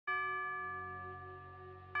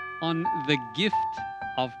on the gift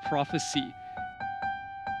of prophecy.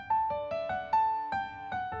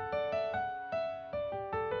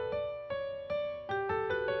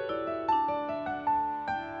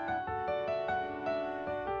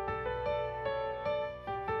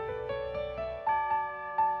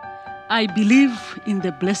 I believe in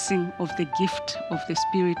the blessing of the gift of the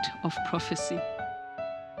spirit of prophecy.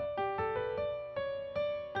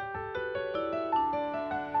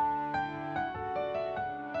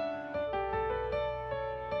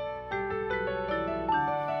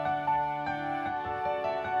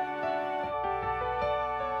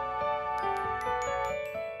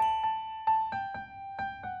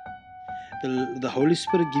 The Holy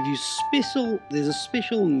Spirit give you there's a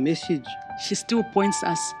special message. She still points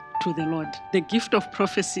us to the Lord. The gift of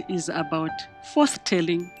prophecy is about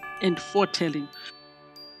forthtelling and foretelling.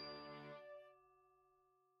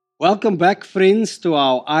 Welcome back, friends, to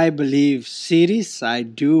our I Believe series. I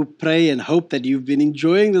do pray and hope that you've been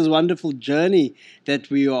enjoying this wonderful journey that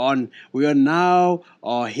we are on. We are now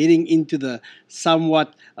heading into the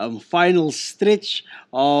somewhat final stretch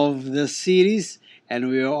of the series, and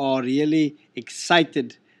we are really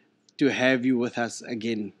excited to have you with us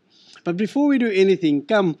again. But before we do anything,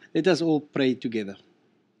 come, let us all pray together.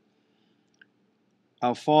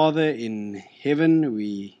 Our Father in heaven,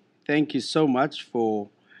 we thank you so much for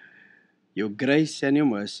your grace and your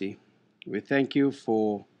mercy. We thank you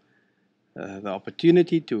for the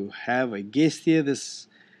opportunity to have a guest here this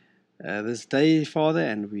day, Father,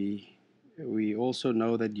 and we also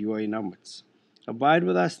know that you are in our midst. Abide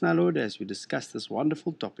with us now, Lord, as we discuss this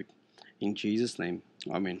wonderful topic. In Jesus' name,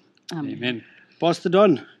 amen. Amen. Pastor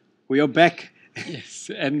Don, we are back. Yes,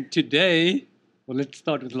 and today, well, let's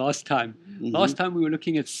start with last time. Last time we were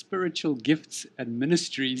looking at spiritual gifts and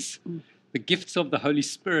ministries, the gifts of the Holy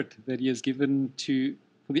Spirit that He has given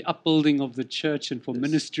for the upbuilding of the church and for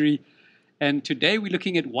ministry. And today we're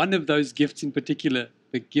looking at one of those gifts in particular,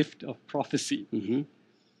 the gift of prophecy.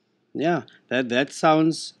 Yeah, that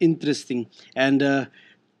sounds interesting. And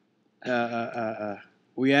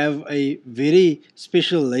we have a very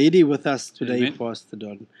special lady with us today, Amen. Pastor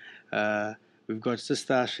Don. We've got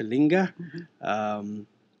Sister Shalinga.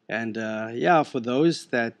 For those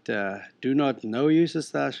that do not know you,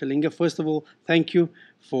 Sister Shalinga, first of all, thank you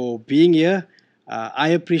for being here. I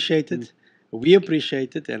appreciate it. We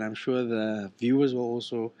appreciate it. And I'm sure the viewers will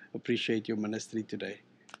also appreciate your ministry today.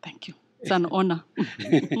 Thank you. It's an honor.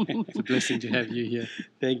 It's a blessing to have you here.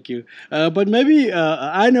 Thank you. But maybe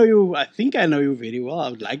I know you. I think I know you very well.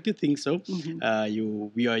 I would like to think so.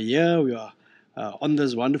 We are here. We are on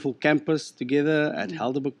this wonderful campus together at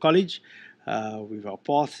Helderberg College. We've our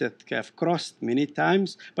paths that have crossed many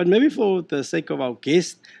times. But maybe for the sake of our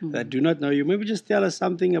guests that do not know you, maybe just tell us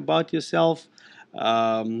something about yourself.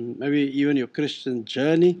 Maybe even your Christian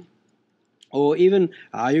journey, or even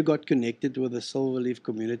how you got connected with the Silverleaf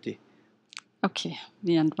community. Okay,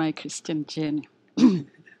 me and my Christian journey.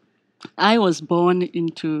 I was born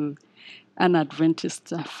into an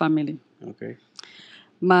Adventist family. Okay.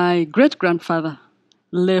 My great-grandfather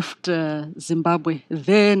left Zimbabwe,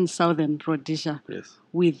 then Southern Rhodesia,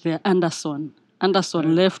 with Anderson.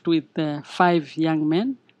 Anderson left with 5 young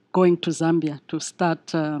men going to Zambia to start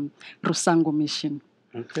Rusango Mission.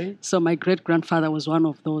 Okay. So my great-grandfather was one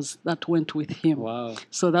of those that went with him. Wow.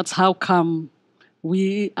 So that's how come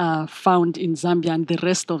we are found in Zambia and the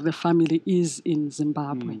rest of the family is in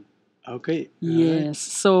Zimbabwe. Okay. Yes.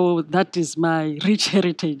 So that is my rich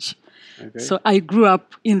heritage. Okay. So I grew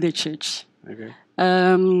up in the church. Okay.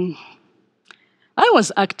 I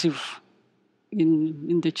was active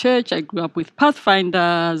in the church. I grew up with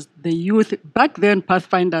Pathfinders, the youth. Back then,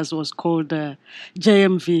 Pathfinders was called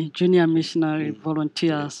JMV, Junior Missionary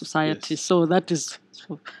Volunteer Society. Yes. So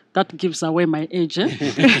that gives away my age.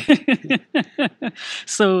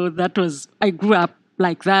 So I grew up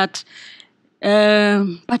like that.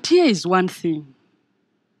 But here is one thing.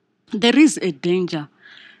 There is a danger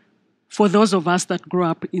for those of us that grew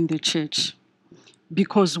up in the church,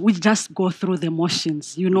 because we just go through the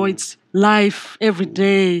motions. It's life every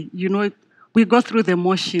day. We go through the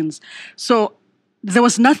motions. So there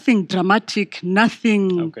was nothing dramatic,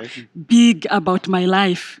 nothing big about my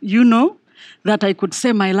life, that I could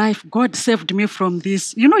say my life, God saved me from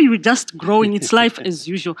this. You're just growing. It's life as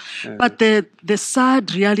usual. But the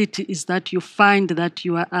sad reality is that you find that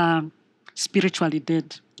you are spiritually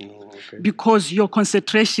dead. Because your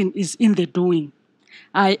concentration is in the doing.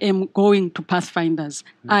 I am going to Pathfinders.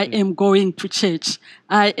 I am going to church.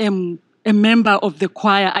 I am a member of the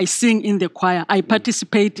choir. I sing in the choir. I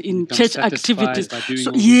participate in church activities.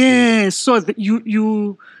 So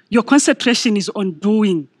your concentration is on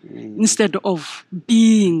doing. instead of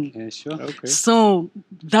being. Yeah, sure. Okay. So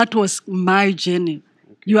that was my journey.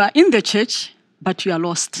 You are in the church, but you are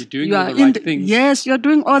lost. You're doing you all are the right things. Yes, you're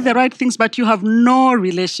doing all the right things, but you have no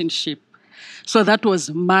relationship. So that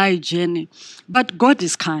was my journey. But God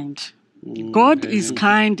is kind. God is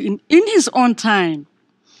kind. In His own time,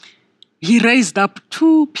 He raised up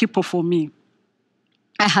 2 people for me.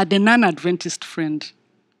 I had a non-Adventist friend,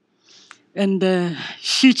 and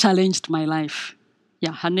she challenged my life.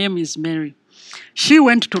 Yeah, her name is Mary. She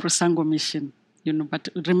went to Rusango Mission, but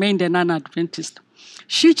remained a non-Adventist.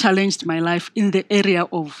 She challenged my life in the area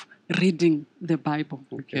of reading the Bible.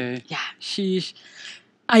 Okay. Yeah,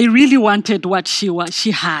 I really wanted what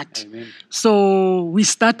she had. Amen. So we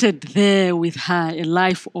started there with her, a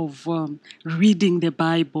life of reading the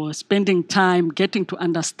Bible, spending time, getting to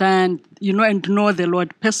understand, and know the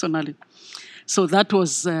Lord personally. So that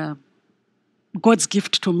was God's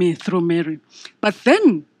gift to me through Mary. But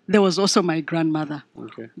then there was also my grandmother.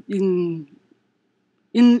 Okay.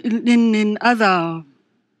 In other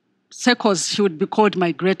circles, she would be called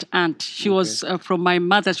my great aunt. She was from my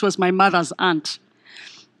mother. She was my mother's aunt.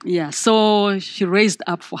 Yeah, so she raised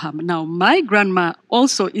up for her. Now, my grandma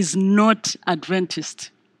also is not Adventist,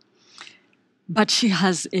 but she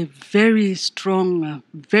has a very strong,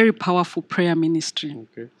 very powerful prayer ministry.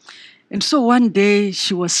 Okay. And so one day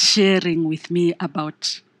she was sharing with me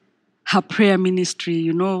about her prayer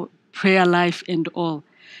ministry, prayer life and all.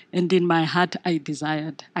 And in my heart, I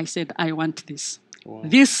said, I want this. Wow.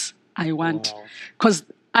 This I want. Wow. Because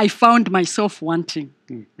I found myself wanting.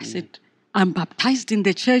 I said, I'm baptized in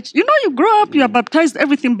the church. You grow up, you are baptized,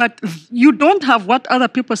 everything, but you don't have what other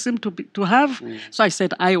people seem to have. So I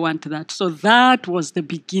said, I want that. So that was the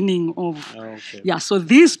beginning of, so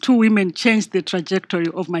these 2 women changed the trajectory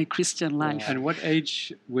of my Christian life. And what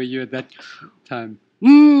age were you at that time?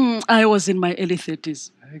 I was in my early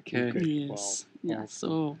 30s. Okay. Yes. Wow. Yeah.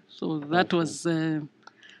 So that was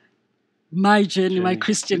my journey, my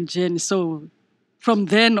Christian journey. So from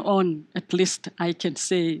then on, at least I can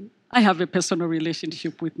say I have a personal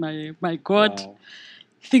relationship with my God. Wow.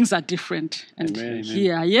 Things are different. And Amen.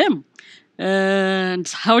 here I am. And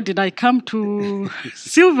how did I come to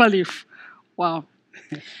Silverleaf? Wow.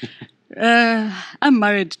 I'm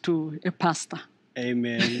married to a pastor.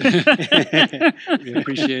 Amen. We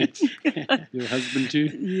appreciate your husband too.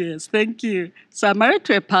 Yes, thank you. So I'm married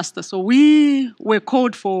to a pastor. So we were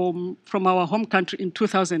called from our home country in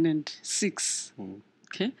 2006.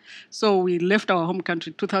 Okay, so we left our home country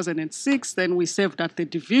in 2006. Then we served at the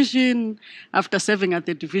division. After serving at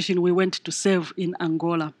the division, we went to serve in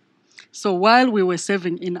Angola. So while we were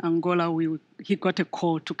serving in Angola, he got a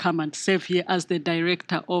call to come and serve here as the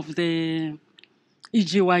director of the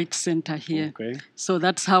E.G. White Center here. Okay. So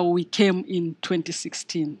that's how we came in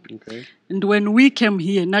 2016. Okay. And when we came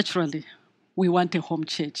here, naturally, we want a home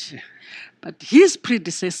church. But his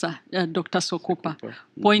predecessor, Dr. Sokupa,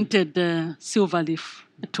 pointed Silverleaf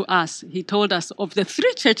to us. He told us of the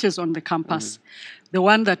 3 churches on the campus, the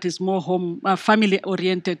one that is more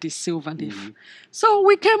family-oriented is Silverleaf. So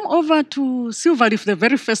we came over to Silverleaf the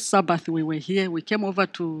very first Sabbath we were here. We came over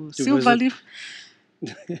to Silverleaf.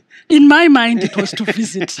 In my mind, it was to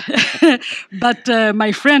visit. But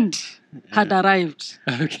my friend had arrived.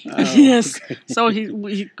 Okay. Yes. Okay. So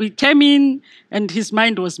he came in and his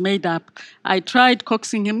mind was made up. I tried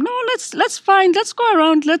coaxing him. No, let's go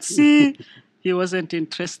around, let's see. He wasn't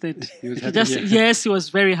interested. He was happy here. Yes, he was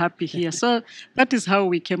very happy here. So that is how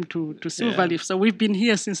we came to Silverleaf. So we've been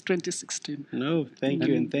here since 2016. No, thank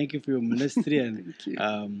you, and thank you for your ministry. And Thank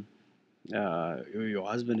you. your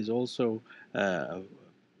husband is also a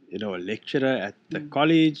lecturer at the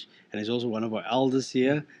college, and is also one of our elders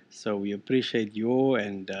here. So we appreciate your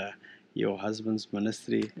and your husband's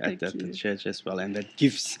ministry at the church as well, and that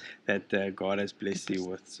gifts that God has blessed you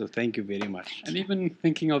with. So thank you very much. And even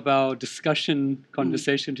thinking of our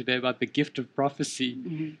conversation today about the gift of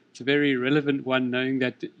prophecy, it's a very relevant one, knowing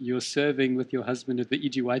that you're serving with your husband at the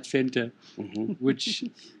E.G. White Center, which,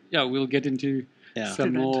 we'll get into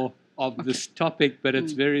some more of this topic, but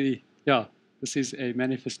it's very, this is a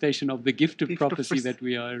manifestation of the gift of prophecy that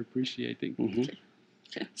we are appreciating.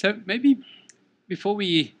 So maybe before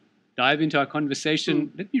we dive into our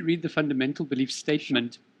conversation, let me read the fundamental belief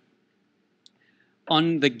statement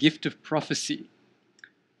on the gift of prophecy.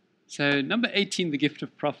 So number 18, the gift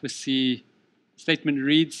of prophecy statement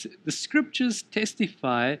reads, "The scriptures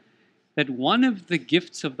testify that one of the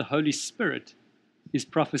gifts of the Holy Spirit is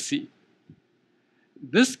prophecy.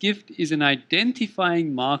 This gift is an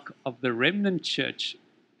identifying mark of the remnant church,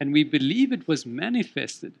 and we believe it was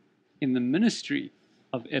manifested in the ministry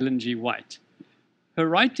of Ellen G. White." Her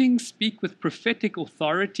writings speak with prophetic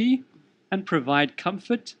authority and provide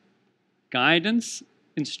comfort, guidance,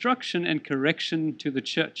 instruction, and correction to the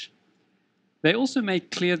church. They also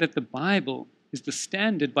make clear that the Bible is the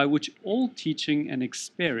standard by which all teaching and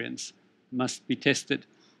experience must be tested.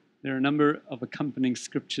 There are a number of accompanying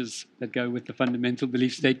scriptures that go with the fundamental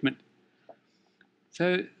belief statement.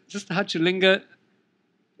 So, Sister Hatchalinga,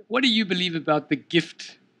 what do you believe about the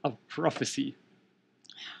gift of prophecy?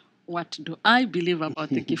 What do I believe about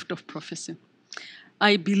the gift of prophecy?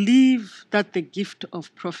 I believe that the gift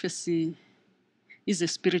of prophecy is a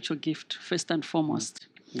spiritual gift, first and foremost.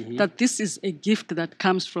 Mm-hmm. That this is a gift that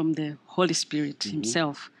comes from the Holy Spirit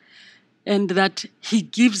himself, and that he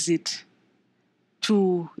gives it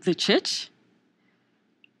to the church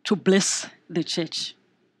to bless the church.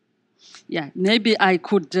 Yeah, maybe I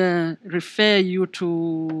could refer you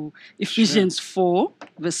to Ephesians 4,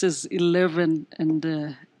 verses 11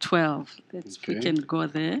 and 12. We can go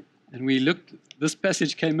there. And we looked, this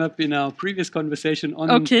passage came up in our previous conversation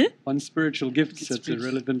on spiritual gifts. That's a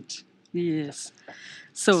relevant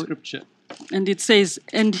scripture. And it says,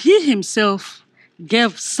 and he himself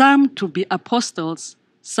gave some to be apostles,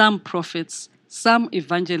 some prophets, some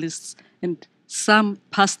evangelists, and some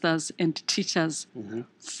pastors and teachers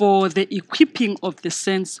for the equipping of the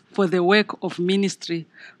saints, for the work of ministry,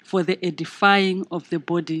 for the edifying of the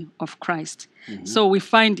body of Christ. So we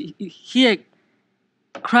find here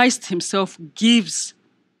Christ himself gives,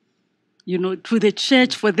 to the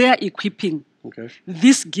church for their equipping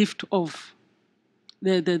this gift of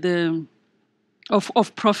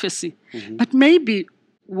of prophecy. But maybe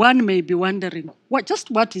one may be wondering, what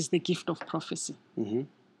is the gift of prophecy?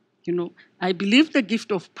 I believe the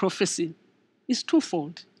gift of prophecy is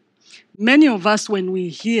twofold. Many of us, when we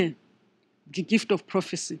hear the gift of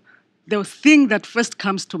prophecy, the thing that first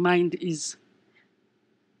comes to mind is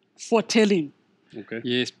foretelling.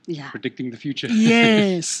 Yes, predicting the future.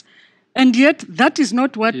 Yes. And yet, that is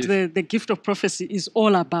not what the gift of prophecy is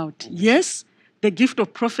all about. Yes, the gift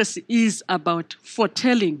of prophecy is about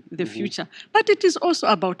foretelling the future, but it is also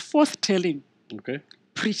about forthtelling,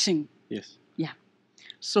 preaching. Yes. Yeah.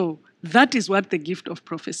 So that is what the gift of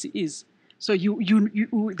prophecy is. So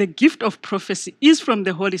the gift of prophecy is from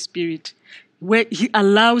the Holy Spirit, where he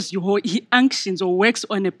allows you, or he unctions or works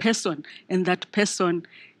on a person, and that person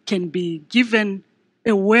can be given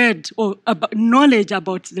a word or knowledge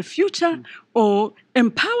about the future or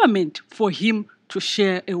empowerment for him to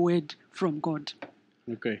share a word from God.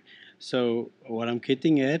 Okay. So what I'm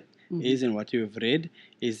getting at is, and what you have read,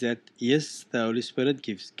 is that yes, the Holy Spirit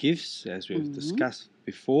gives gifts, as we have discussed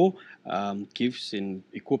before, gifts in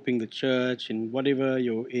equipping the church in whatever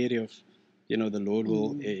your area of, the Lord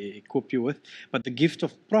will equip you with. But the gift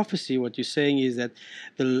of prophecy, what you're saying is that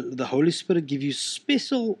the Holy Spirit gives you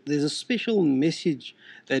there's a special message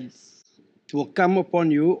that will come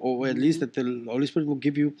upon you, or at least that the Holy Spirit will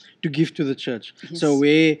give you to give to the church. Yes. So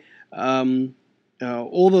where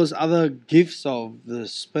all those other gifts of the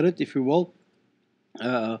Spirit, if you will,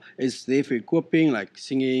 is there for equipping, like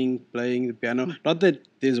singing, playing the piano. Not that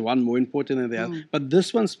there's one more important than the other, but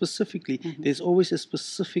this one specifically, there's always a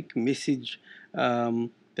specific message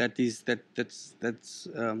that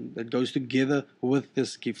goes together with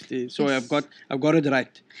this gift. So I've got it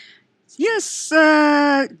right. Yes,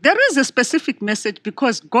 there is a specific message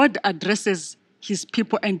because God addresses his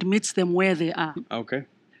people and meets them where they are. Okay.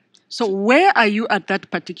 So where are you at that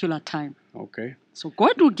particular time? Okay. So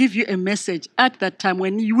God will give you a message at that time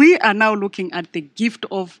when we are now looking at the gift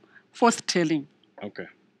of forthtelling. Okay.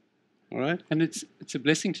 All right. And it's a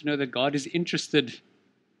blessing to know that God is interested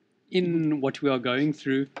in what we are going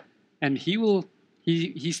through, and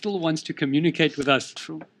he still wants to communicate with us.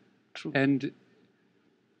 True. And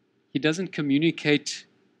he doesn't communicate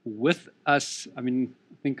with us. I mean,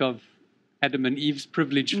 think of Adam and Eve's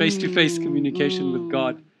privilege, face-to-face communication with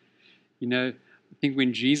God. I think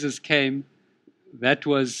when Jesus came, that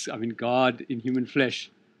was, God in human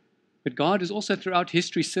flesh. But God is also throughout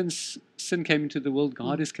history, since sin came into the world,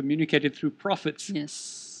 God has communicated through prophets.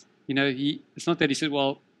 Yes. It's not that he said,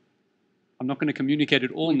 well, I'm not going to communicate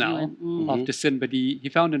at all now after sin, but he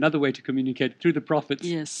found another way to communicate through the prophets.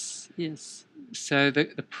 Yes. So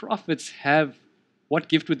the prophets have, what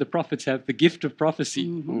gift would the prophets have? The gift of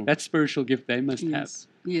prophecy. That spiritual gift they must have.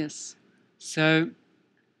 Yes. So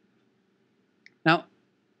now,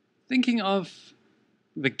 thinking of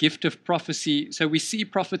the gift of prophecy, so we see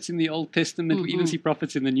prophets in the Old Testament, we even see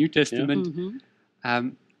prophets in the New Testament.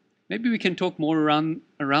 Maybe we can talk more around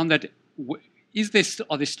that.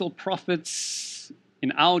 Are there still prophets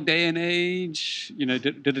in our day and age?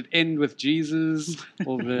 Did it end with Jesus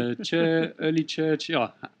or the early church? Yeah.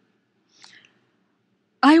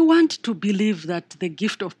 I want to believe that the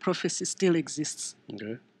gift of prophecy still exists.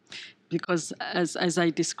 Okay. Because as I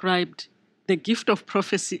described, the gift of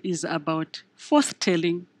prophecy is about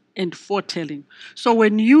forthtelling and foretelling. So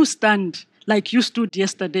when you stand, like you stood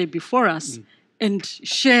yesterday before us, and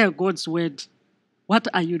share God's word, what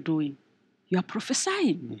are you doing? You are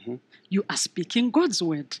prophesying. You are speaking God's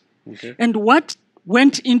word. Okay. And what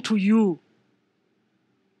went into you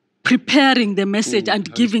preparing the message and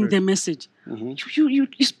Holy giving Spirit. the message?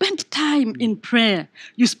 You spent time in prayer.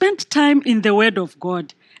 You spent time in the word of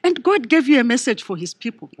God. And God gave you a message for his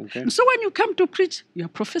people. Okay. And so when you come to preach, you are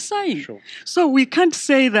prophesying. Sure. So we can't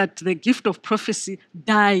say that the gift of prophecy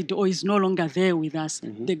died or is no longer there with us.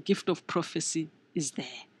 The gift of prophecy is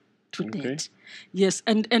there to Okay. date. Yes,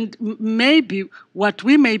 and maybe what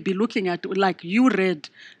we may be looking at, like you read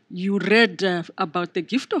about the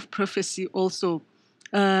gift of prophecy also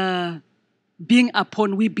being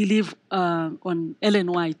upon, we believe, on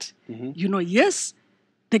Ellen White. Yes,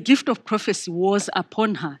 the gift of prophecy was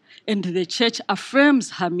upon her, and the church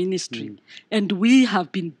affirms her ministry, and we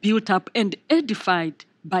have been built up and edified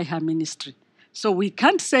by her ministry. So we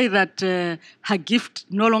can't say that her gift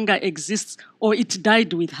no longer exists or it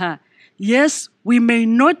died with her. Yes, we may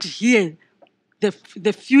not hear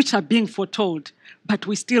the future being foretold, but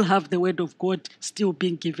we still have the word of God still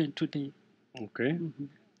being given today. Okay.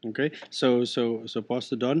 Okay. So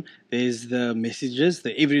Pastor Don, there's the messages,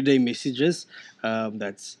 the everyday messages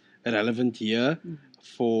that's relevant here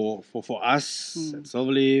for us at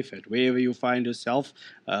Silverleaf, at wherever you find yourself.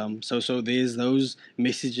 So there's those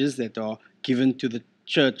messages that are given to the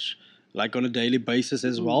church like on a daily basis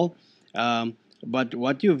as well. But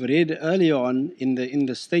what you've read earlier on in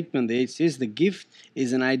the statement there, it says the gift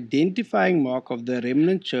is an identifying mark of the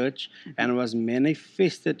remnant church and was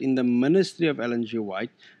manifested in the ministry of Ellen G. White,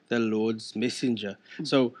 the Lord's messenger.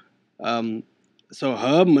 So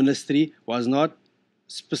her ministry was not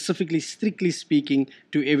specifically, strictly speaking,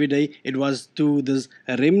 to everyday. It was to this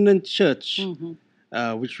remnant church,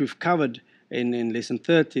 which we've covered in lesson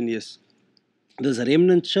 13. Yes, this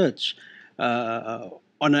remnant church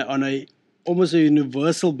on a almost a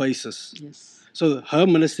universal basis. Yes. So her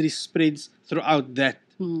ministry spreads throughout that.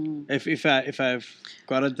 If I've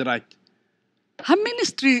got it right. Her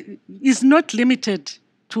ministry is not limited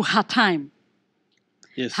to her time.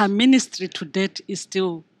 Yes. Her ministry to date is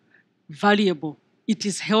still valuable. It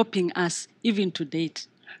is helping us even to date.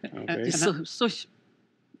 Okay.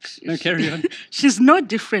 No, carry on. She's no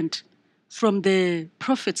different from the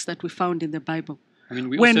prophets that we found in the Bible. I mean,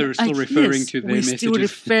 we also are still referring to their messages. We still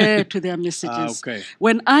refer to their messages. Okay.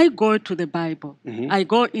 When I go to the Bible, I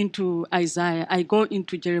go into Isaiah, I go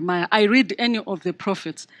into Jeremiah, I read any of the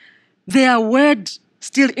prophets, their word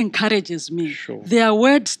still encourages me. Sure. Their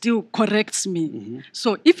word still corrects me.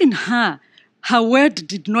 So even her word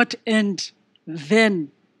did not end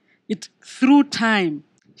then. Through time,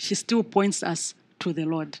 she still points us to the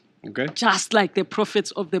Lord. Okay. Just like the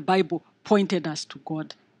prophets of the Bible pointed us to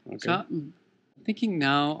God. Okay. So, thinking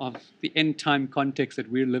now of the end time context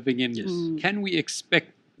that we're living in, can we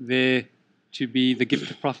expect there to be the gift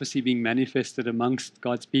of prophecy being manifested amongst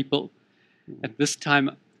God's people at this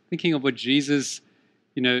time? Thinking of what Jesus,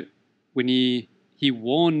 when he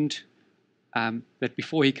warned that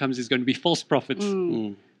before he comes, there's going to be false prophets.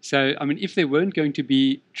 So, I mean, if there weren't going to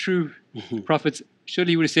be true prophets,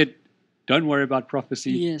 surely he would have said, "Don't worry about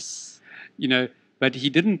prophecy." Yes. But he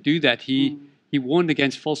didn't do that. He warned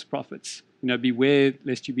against false prophets. Beware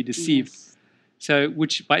lest you be deceived. Yes. So,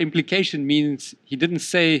 which by implication means he didn't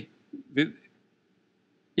say that.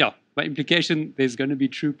 Yeah, by implication, there's going to be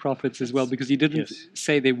true prophets as well, because he didn't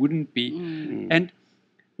say there wouldn't be. And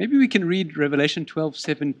maybe we can read Revelation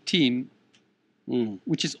 12:17,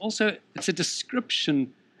 which is also, it's a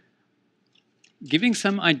description giving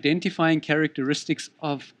some identifying characteristics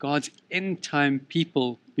of God's end time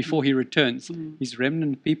people before he returns, his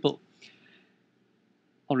remnant people.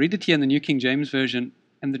 I'll read it here in the New King James Version.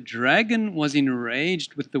 And the dragon was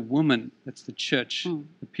enraged with the woman, that's the church,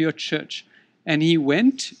 the pure church. And he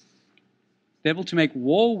went, devil, to make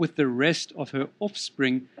war with the rest of her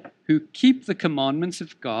offspring who keep the commandments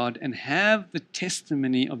of God and have the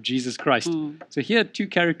testimony of Jesus Christ. So here are two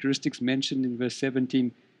characteristics mentioned in verse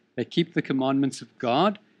 17. They keep the commandments of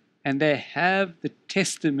God and they have the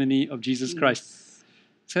testimony of Jesus Christ.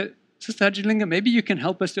 So, Sister Hajilinga, maybe you can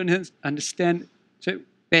help us to understand. So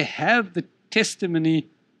they have the testimony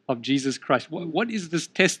of Jesus Christ. What is this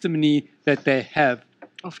testimony that they have?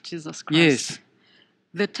 Of Jesus Christ. Yes.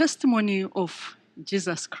 The testimony of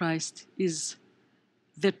Jesus Christ is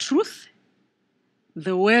the truth,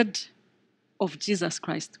 the word of Jesus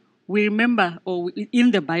Christ. We remember, or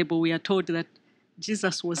in the Bible, we are told that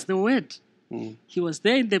Jesus was the Word. He was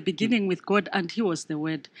there in the beginning with God, and he was the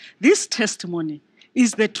Word. This testimony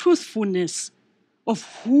is the truthfulness of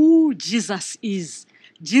who Jesus is.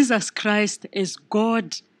 Jesus Christ as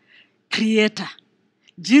God, Creator.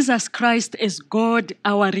 Jesus Christ as God,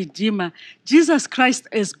 our Redeemer. Jesus Christ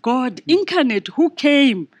as God incarnate, who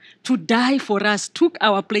came to die for us, took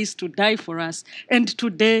our place to die for us. And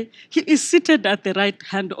today, he is seated at the right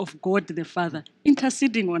hand of God the Father,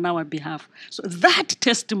 interceding on our behalf. So that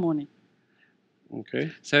testimony.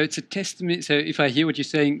 Okay. So it's a testimony. So if I hear what you're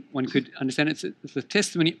saying, one could understand it's a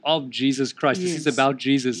testimony of Jesus Christ. Yes. This is about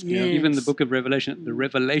Jesus. Yes. Even the book of Revelation, the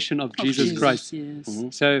revelation of Jesus Christ. Yes.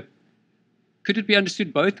 So could it be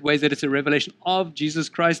understood both ways, that it's a revelation of Jesus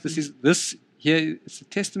Christ? This here, it's a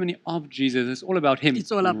testimony of Jesus. It's all about him.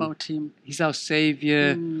 It's all about him. He's our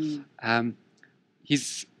Savior.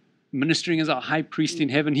 He's ministering as our high priest in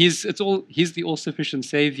heaven. He's the all-sufficient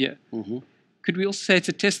Savior. Could we also say it's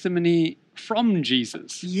a testimony from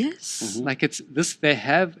Jesus? Yes. Like they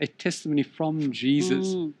have a testimony from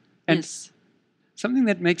Jesus. And yes. something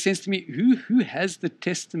that makes sense to me, who has the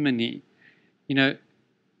testimony?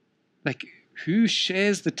 Like who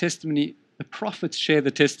shares the testimony? The prophets share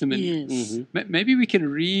the testimony. Yes. Maybe we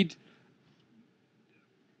can read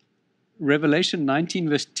Revelation 19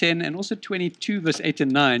 verse 10 and also 22 verse 8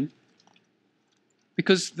 and 9.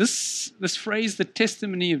 Because this phrase, the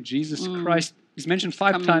testimony of Jesus Christ, is mentioned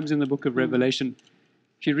 5 times in the book of Revelation.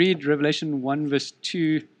 If you read Revelation 1 verse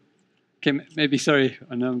 2, okay, maybe, sorry,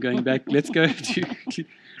 I know I'm going back. Let's go to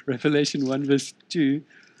Revelation 1 verse 2.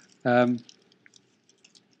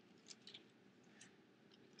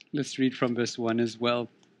 Let's read from verse 1 as well.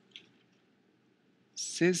 It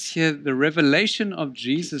says here, the revelation of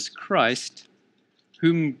Jesus Christ,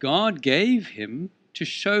 whom God gave him to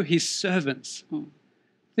show his servants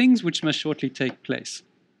things which must shortly take place.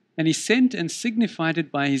 And he sent and signified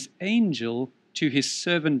it by his angel to his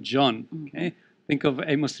servant John. Okay? Think of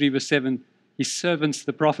Amos 3 verse 7, his servants,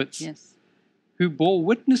 the prophets, Yes. who bore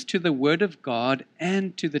witness to the word of God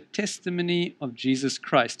and to the testimony of Jesus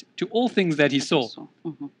Christ, to all things that he saw.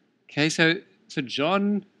 Okay, so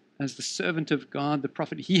John, as the servant of God, the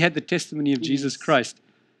prophet, he had the testimony of Jesus Christ.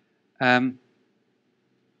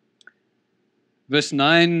 Verse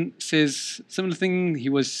 9 says, similar thing, he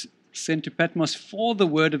was sent to Patmos for the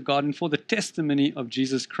word of God and for the testimony of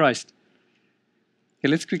Jesus Christ. Okay,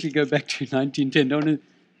 let's quickly go back to 19:10. Don't want to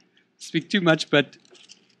speak too much, but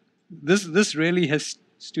this really has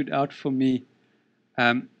stood out for me.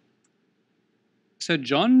 So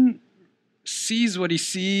John sees what he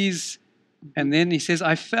sees, and then he says,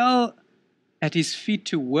 I fell at his feet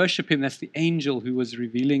to worship him. That's the angel who was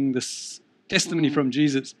revealing this testimony from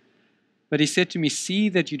Jesus. But he said to me, see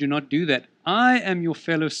that you do not do that. I am your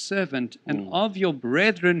fellow servant and of your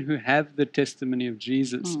brethren who have the testimony of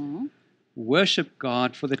Jesus. Worship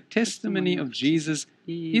God, for the testimony of Jesus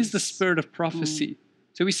is the spirit of prophecy.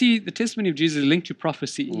 So we see the testimony of Jesus linked to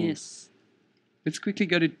prophecy. Yes. Let's quickly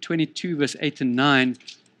go to 22 verse 8 and 9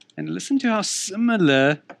 and listen to how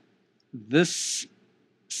similar this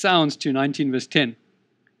sounds to 19 verse 10.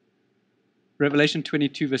 Revelation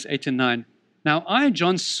 22 verse 8 and 9. Now I,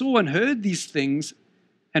 John, saw and heard these things,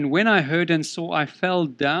 and when I heard and saw, I fell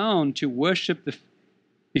down to worship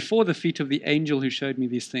before the feet of the angel who showed me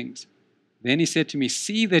these things. Then he said to me,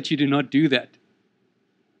 see that you do not do that.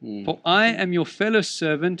 For I am your fellow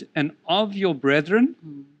servant and of your brethren.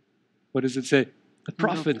 What does it say? The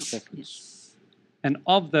prophets. Yes. And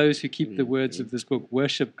of those who keep the words of this book,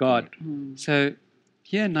 worship God. So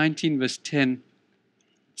here 19 verse 10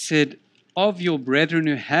 said, of your brethren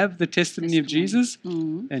who have the testimony of Jesus.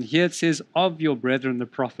 And here it says, of your brethren, the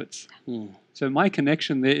prophets. So my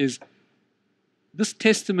connection there is this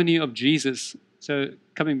testimony of Jesus. So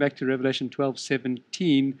coming back to Revelation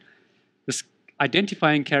 12:17, this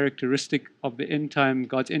identifying characteristic of the end time,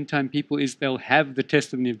 God's end time people, is they'll have the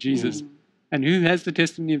testimony of Jesus. And who has the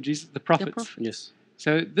testimony of Jesus? The prophets. Yes.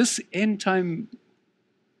 So this end time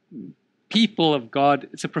people of God,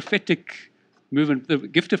 it's a prophetic movement. The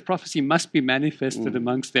gift of prophecy must be manifested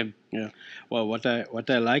amongst them. Yeah. Well, what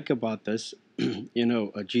I like about this,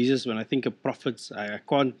 Jesus, when I think of prophets, I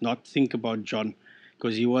can't not think about John,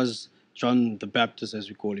 because he was John the Baptist, as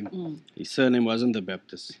we call him. His surname wasn't the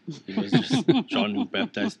Baptist. He was just John who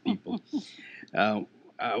baptized people.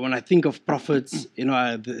 When I think of prophets,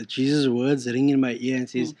 Jesus' words ring in my ear and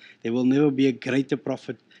says, there will never be a greater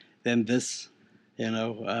prophet than this.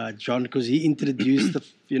 John, because he introduced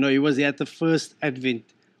he was at the first advent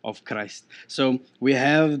of Christ. So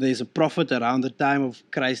there's a prophet around the time of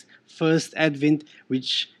Christ's first advent,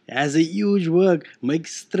 which has a huge work,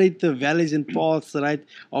 makes straight the valleys and paths, right,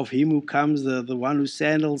 of him who comes, the one whose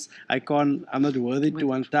sandals I'm not worthy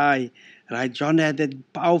to untie. Right, John had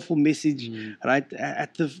that powerful message, right,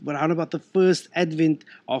 around about the first advent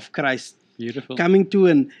of Christ. Beautiful. Coming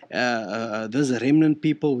to those remnant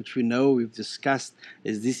people, which we know, we've discussed,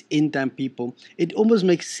 is this end time people. It almost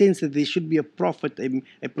makes sense that there should be a prophet,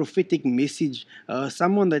 a prophetic message,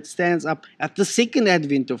 someone that stands up at the second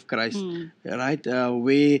advent of Christ, right?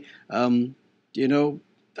 Where, you know,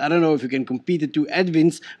 I don't know if you can compete the two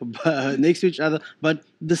advents next to each other, but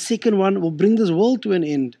the second one will bring this world to an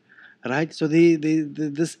end. Right, so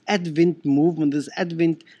this Advent movement, this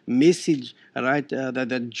Advent message, right,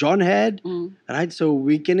 that John had, right. So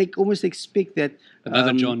we can almost expect that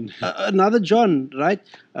another John, right.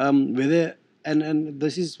 Whether and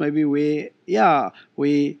this is maybe where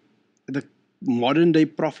the modern day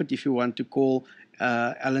prophet, if you want to call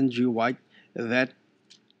Ellen G. White, that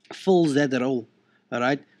fills that role,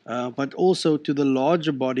 right. But also to the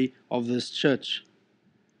larger body of this church.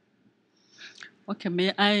 Okay,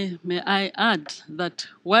 may I add that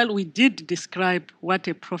while we did describe what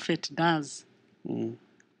a prophet does,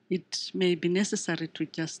 it may be necessary to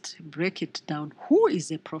just break it down. Who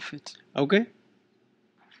is a prophet? Okay.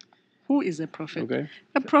 Who is a prophet? Okay.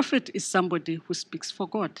 A prophet is somebody who speaks for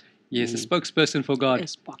God. Yes, a spokesperson for God. A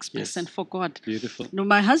spokesperson for God. Beautiful. No,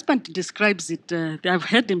 my husband describes it, I've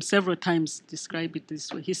heard him several times describe it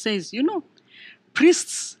this way. He says,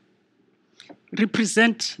 priests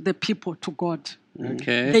represent the people to God.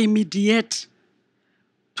 Okay. They mediate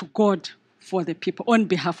to God for the people, on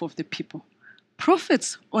behalf of the people.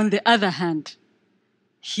 Prophets, on the other hand,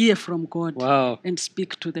 hear from God and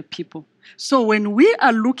speak to the people. So when we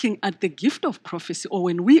are looking at the gift of prophecy, or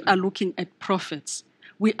when we are looking at prophets,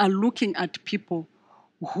 we are looking at people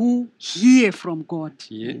who hear from God.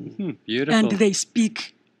 Yeah. Beautiful. And they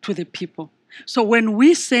speak to the people. So when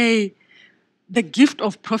we say the gift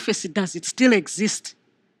of prophecy, does it still exist?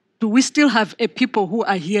 Do we still have a people who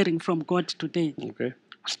are hearing from God today? Okay.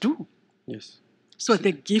 We do. Yes. So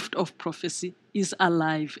the gift of prophecy is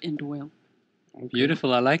alive and well. Okay.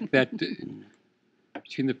 Beautiful. I like that.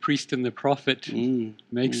 Between the priest and the prophet,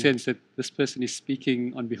 makes sense that this person is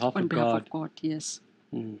speaking on behalf of God. On behalf of God, yes.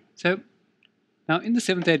 So now in the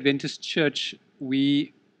Seventh-day Adventist Church,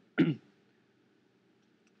 the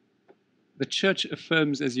church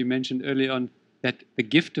affirms, as you mentioned earlier on, that the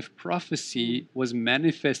gift of prophecy was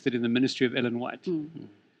manifested in the ministry of Ellen White.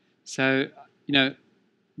 So,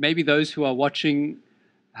 maybe those who are watching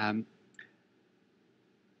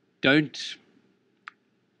don't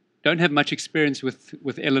have much experience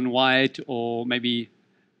with Ellen White, or maybe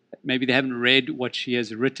they haven't read what she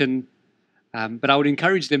has written. But I would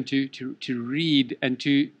encourage them to read and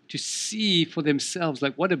to see for themselves,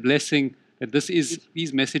 like, what a blessing that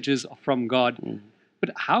these messages are from God. But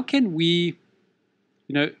how can we,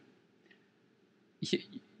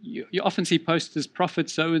 you often see posters, prophet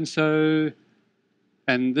so-and-so,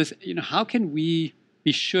 and this, how can we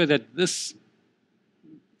be sure that this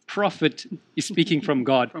prophet is speaking from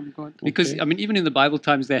God? From God. Because, even in the Bible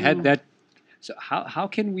times, they had that. So how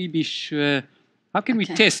can we be sure, how can we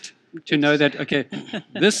test to know that, okay,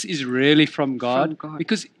 this is really from God? From God.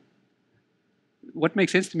 Because what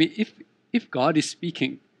makes sense to me, if God is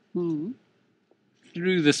speaking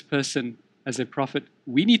through this person as a prophet,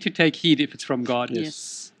 we need to take heed if it's from God.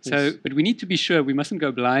 Yes. So, but we need to be sure. We mustn't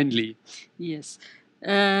go blindly. Yes.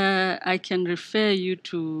 I can refer you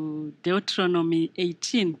to Deuteronomy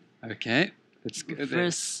 18. Okay. Let's go there.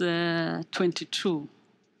 Verse 22.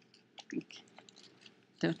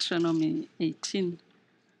 Deuteronomy 18,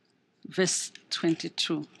 verse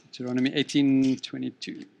 22. Deuteronomy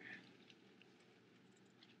 18:22.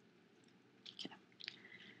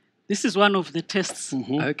 This is one of the tests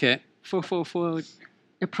Okay. for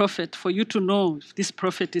a prophet, for you to know if this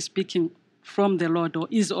prophet is speaking from the Lord or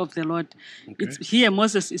is of the Lord. Okay. Here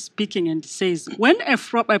Moses is speaking and says, when a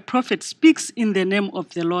prophet speaks in the name of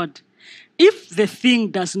the Lord, if the thing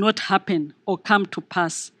does not happen or come to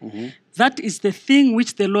pass, that is the thing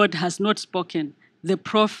which the Lord has not spoken. The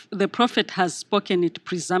prophet has spoken it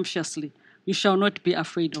presumptuously. You shall not be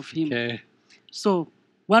afraid of him. Okay. So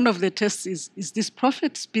one of the tests is this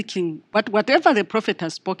prophet speaking, but whatever the prophet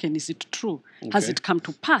has spoken, is it true? Has it come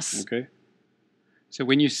to pass? Okay. So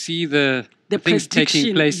when you see the things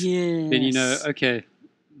taking place, then you know, okay,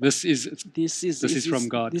 this is from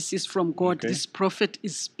God. This is from God. Okay. This prophet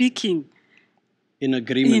is speaking in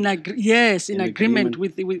agreement. In agreement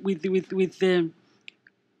with the.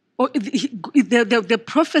 The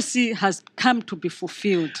prophecy has come to be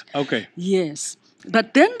fulfilled. Okay. Yes,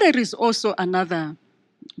 but then there is also another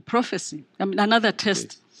prophecy. Another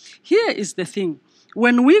test. Here is the thing.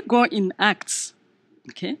 When we go in Acts,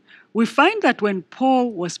 okay, we find that when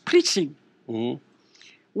Paul was preaching,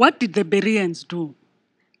 what did the Bereans do?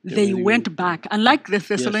 They went back. Unlike the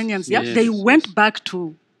Thessalonians, they went back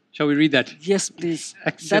to... Shall we read that? Yes, please.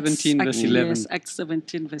 Acts 17, verse 11. Yes, Acts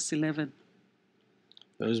 17, verse 11.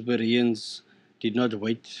 Those Bereans did not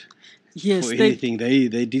wait Yes, for anything. They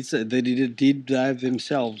did a deep dive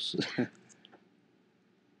themselves.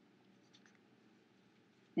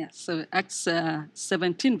 Yeah, so Acts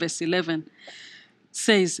 17, verse 11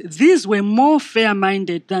 says, "These were more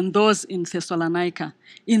fair-minded than those in Thessalonica,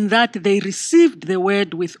 in that they received the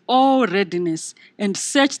word with all readiness and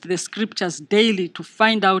searched the scriptures daily to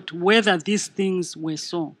find out whether these things were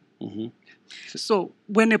so." So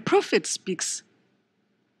when a prophet speaks,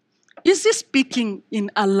 is he speaking in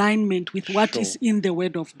alignment with what is in the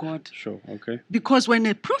word of God? Sure, okay. Because when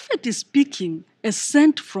a prophet is speaking as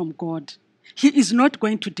sent from God, he is not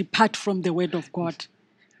going to depart from the word of God.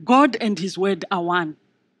 God and his word are one.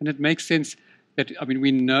 And it makes sense that, I mean,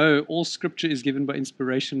 we know all scripture is given by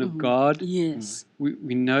inspiration of God. Yes.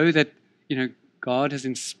 We know that, God has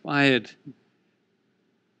inspired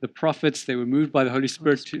the prophets. They were moved by the Holy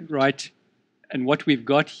Spirit to write. And what we've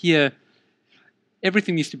got here,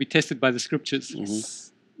 everything needs to be tested by the scriptures.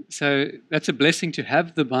 Yes. So that's a blessing to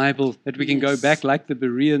have the Bible, that we can go back like the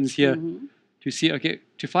Bereans here to see,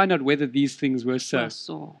 to find out whether these things were so.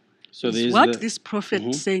 So is what this prophet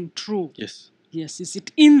is saying true? Yes. Yes. Is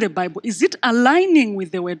it in the Bible? Is it aligning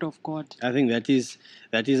with the word of God? I think that is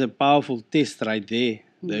a powerful test right there.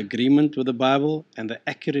 The agreement with the Bible and the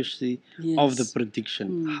accuracy of the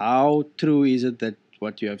prediction. How true is it that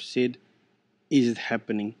what you have said, is it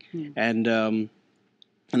happening? And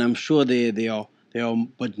I'm sure there are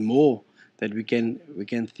but more that we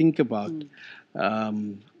can think about.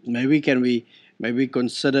 Maybe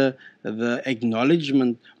consider the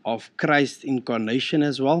acknowledgement of Christ's incarnation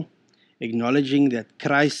as well, acknowledging that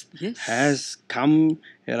Christ has come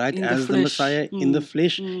as the Messiah in the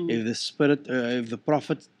flesh. If the Spirit, if the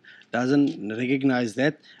prophet doesn't recognize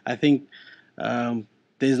that, I think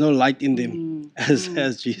there's no light in them,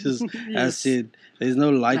 as Jesus has said. There's no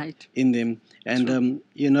light in them. And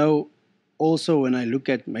also when I look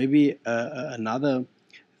at maybe another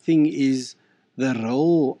thing is the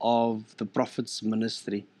role of the prophet's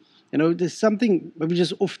ministry. There's something maybe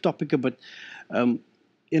just off topic, but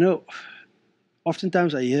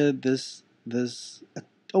oftentimes I hear this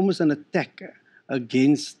almost an attack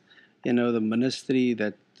against the ministry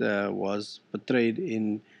that was portrayed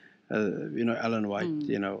in Ellen White.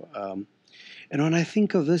 And when I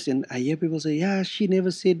think of this, and I hear people say, "Yeah, she never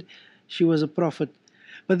said she was a prophet,"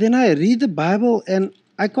 but then I read the Bible and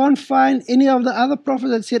I can't find any of the other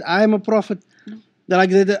prophets that said, "I am a prophet."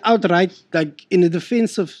 They're outright, like in a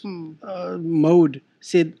defensive mode,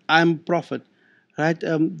 said, "I'm a prophet." Right?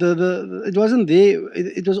 It wasn't there.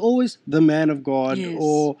 It was always the man of God,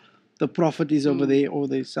 or the prophet is over there, or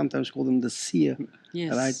they sometimes call them the seer,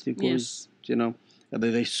 right? Because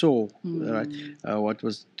they saw what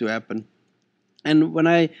was to happen. And when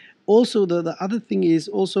I also the other thing is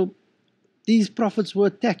also these prophets were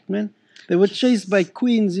attacked, man. They were chased by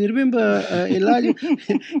queens. You remember Elijah?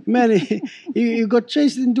 Man, he got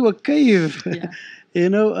chased into a cave.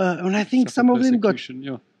 And I think some of them got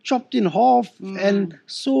chopped in half and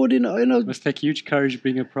sword in. It must take huge courage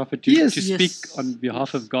being a prophet to speak on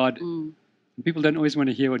behalf of God. People don't always want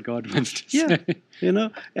to hear what God wants to say.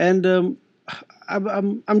 And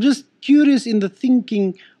I'm just curious in the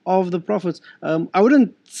thinking of the prophets. I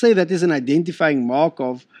wouldn't say that is an identifying mark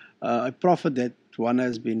of a prophet that one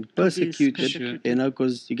has been persecuted,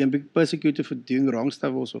 because you can be persecuted for doing wrong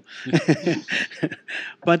stuff also.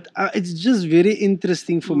 But it's just very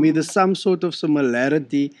interesting for me. There's some sort of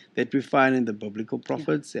similarity that we find in the biblical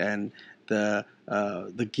prophets and the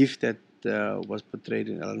gift that was portrayed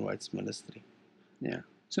in Ellen White's ministry. Yeah.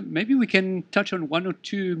 So maybe we can touch on one or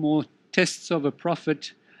two more tests of a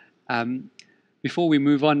prophet before we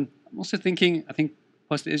move on. I'm also thinking, I think,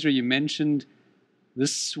 Pastor Ezra, you mentioned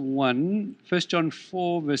this one, 1 John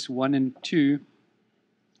 4, verse 1 and 2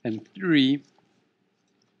 and 3,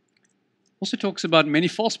 also talks about many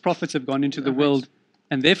false prophets have gone into the world,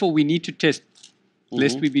 and therefore we need to test,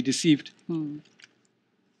 lest we be deceived. 1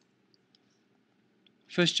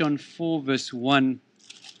 John 4, verse 1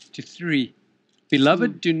 to 3.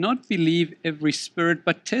 Beloved, do not believe every spirit,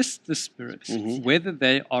 but test the spirits, whether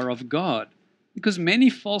they are of God. Because many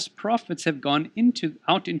false prophets have gone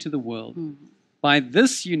out into the world. By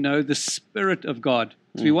this you know the Spirit of God.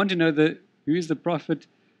 So we want to know who is the prophet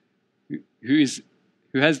who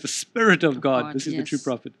has the Spirit of God. This is the true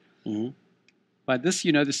prophet. By this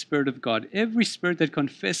you know the Spirit of God. Every spirit that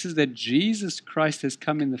confesses that Jesus Christ has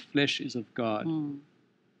come in the flesh is of God.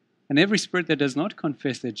 And every spirit that does not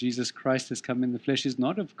confess that Jesus Christ has come in the flesh is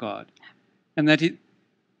not of God. And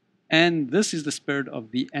this is the spirit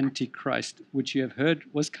of the Antichrist, which you have heard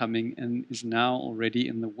was coming and is now already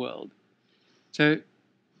in the world. So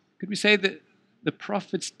could we say that the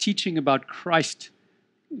prophet's teaching about Christ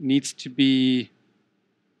needs to be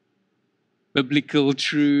biblical,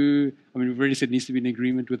 true? I mean, we've already said it needs to be in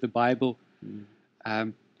agreement with the Bible.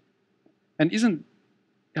 And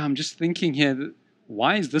I'm just thinking here,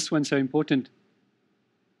 why is this one so important?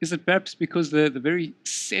 Is it perhaps because the very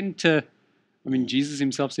center, I mean, Jesus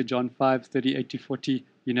himself said, John 5:38-40,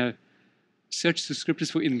 search the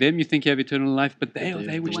scriptures, for in them you think you have eternal life, but they are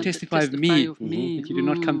they which testify of me. That you do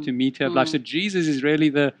not come to me to have life. So Jesus is really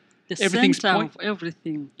the everything's center point. of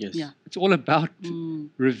everything. Yes. Yeah. It's all about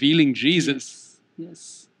revealing Jesus.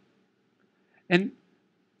 Yes. And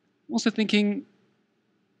also thinking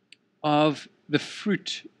of the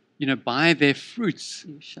fruit, by their fruits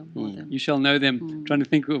You shall know them. you shall know them. Trying to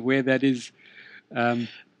think of where that is.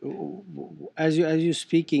 As you're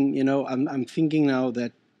speaking, I'm thinking now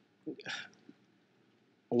that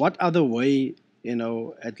what other way,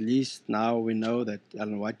 at least now we know that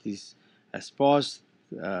Ellen White has passed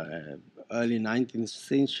early 19th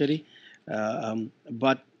century,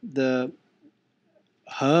 but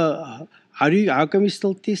how can we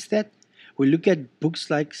still test that? We look at books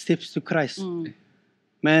like Steps to Christ.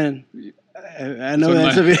 Man, I know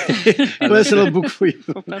that's a very personal book for you,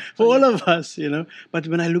 for all of us, But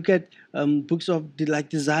when I look at books of like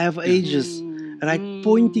Desire for Ages, right,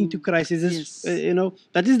 pointing to Christ, is this,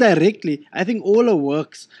 that is directly. I think all her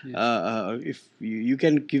works. If you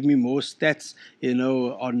can give me more stats,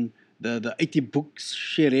 on the 80 books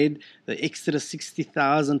she read, the extra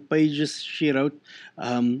 60,000 pages she wrote,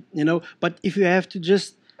 But if you have to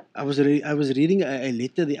just, I was reading a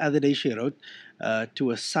letter the other day she wrote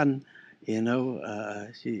to a son. She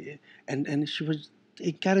was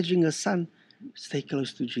encouraging her son, stay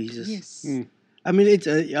close to Jesus. Yes. I mean, it's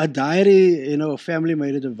a diary, a family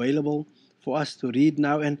made it available for us to read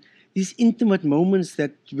now. And these intimate moments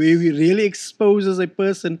where we really exposes a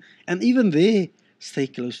person, and even there, stay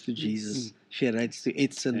close to Jesus. She writes to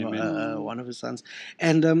Edson, one of her sons.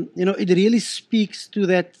 And, it really speaks to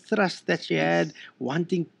that thrust that she had,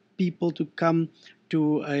 wanting people to come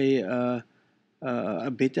to a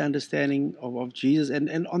better understanding of Jesus.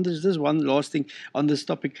 And on this one last thing on this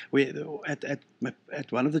topic,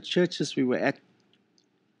 at one of the churches we were at,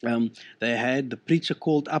 they had the preacher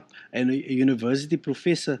called up and a university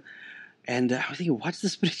professor. And I was thinking, what's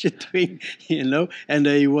this preacher doing? And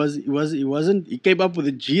he came up with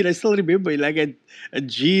a jean. I still remember, like a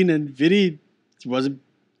jean, and he wasn't,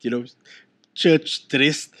 church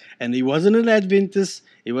dressed, and he wasn't an Adventist.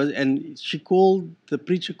 The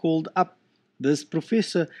preacher called up this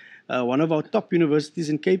professor, one of our top universities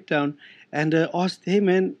in Cape Town, and asked, hey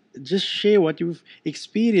man, just share what you've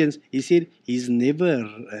experienced. He said he's never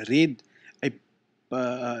read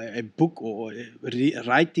a book or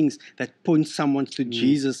writings that point someone to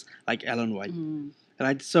Jesus like Ellen White.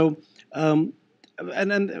 Right? So, and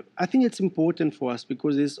I think it's important for us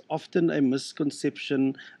because there's often a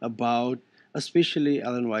misconception about, especially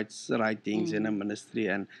Ellen White's writings in her ministry,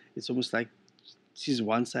 and it's almost like she's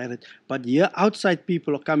one-sided. But here, outside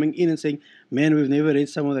people are coming in and saying, man, we've never read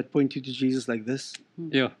someone that point you to Jesus like this.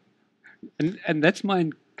 Yeah. And that's my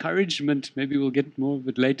encouragement. Maybe we'll get more of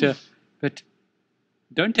it later. But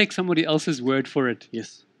don't take somebody else's word for it.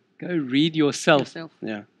 Yes. Go read yourself.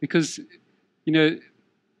 Yeah. Because, I'm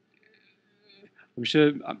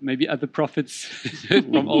sure maybe other prophets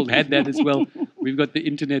from old had that as well. We've got the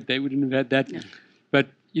internet. They wouldn't have had that. Yeah. But,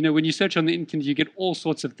 when you search on the internet, you get all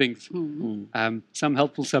sorts of things. Some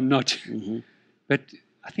helpful, some not. But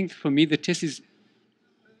I think for me, the test is,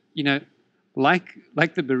 like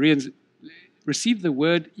the Bereans, receive the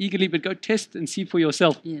word eagerly, but go test and see for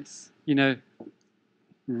yourself. Yes.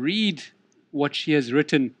 Read what she has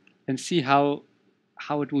written and see how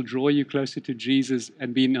it will draw you closer to Jesus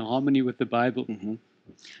and be in harmony with the Bible.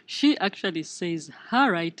 She actually says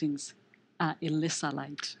her writings are a lesser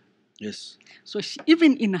light. Yes. So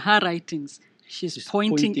even in her writings, she's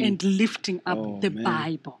pointing and lifting up the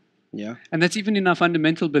Bible. Yeah. And that's even in our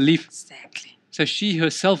fundamental belief. Exactly. So she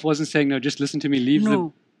herself wasn't saying, no, just listen to me, leave them.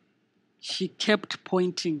 No. She kept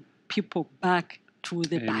pointing people back to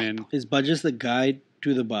the Bible. It's but just a guide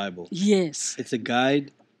to the Bible. Yes. It's a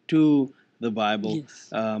guide to the Bible. Yes.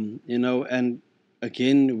 And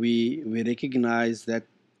again, we recognize that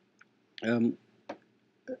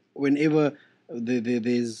whenever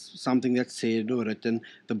there's something that's said or written.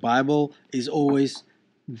 The Bible is always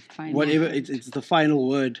Final whatever. word. It's the final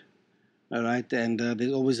word, all right. And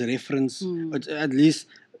there's always a reference. At least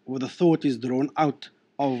the thought is drawn out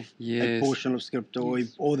of a Yes. portion of scripture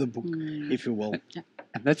or the book, if you will. Yeah.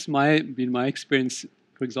 And that's been my experience.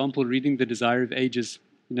 For example, reading The Desire of Ages.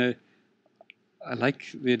 I like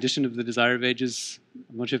the edition of The Desire of Ages.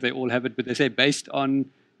 I'm not sure if they all have it, but they say based on,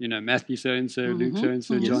 Matthew so-and-so, Luke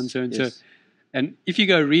so-and-so, Yes, John so-and-so. yes. And if you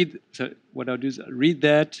go read, so what I'll do is read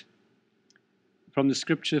that from the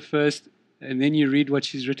scripture first, and then you read what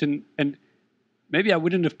she's written. And maybe I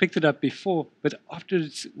wouldn't have picked it up before, but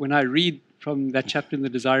afterwards, when I read from that chapter in The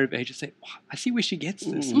Desire of Ages, I say, wow, I see where she gets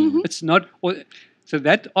this. It's not, so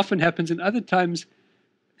that often happens. And other times,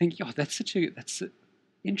 I think, that's an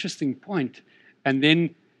interesting point. And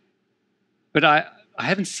then, but I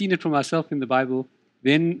haven't seen it for myself in the Bible.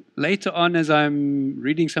 Then later on, as I'm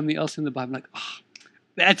reading something else in the Bible, I'm like,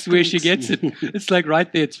 that's where she gets it. It's like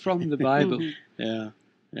right there. It's from the Bible. Yeah.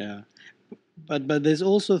 But there's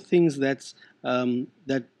also things that I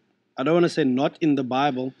don't want to say not in the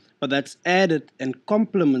Bible, but that's added and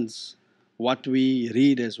complements what we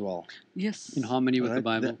read as well. Yes. In harmony with the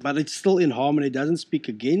Right? Bible. But it's still in harmony. It doesn't speak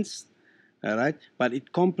against. All right, but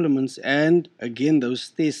it complements, and again, those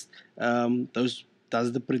tests, does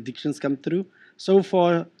the predictions come true? So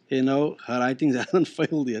far, her writings haven't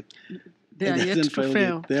failed yet. They are yet to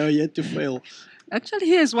fail. They are yet to fail. Actually,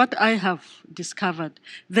 here's what I have discovered.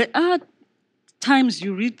 There are times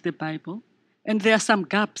you read the Bible, and there are some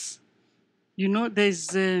gaps.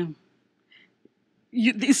 There's...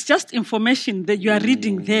 it's just information that you are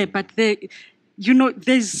reading there, but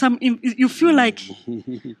there's some... You feel like...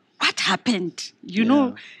 What happened?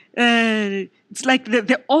 It's like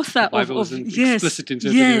the author of yes, explicit in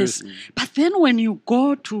certain yes. areas. But then when you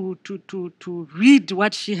go to read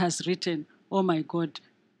what she has written, oh my God,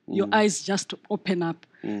 your eyes just open up,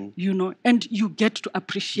 and you get to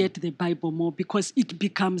appreciate the Bible more because it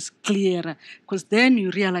becomes clearer. Because then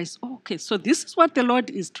you realize, okay, so this is what the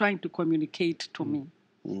Lord is trying to communicate to me.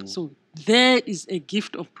 So there is a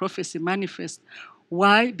gift of prophecy manifest.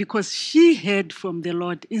 Why? Because she heard from the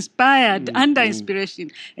Lord, inspired, under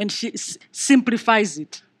inspiration, and she simplifies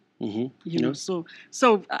it. So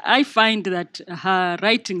I find that her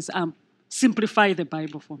writings simplify the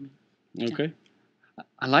Bible for me. Okay.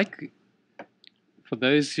 I like, for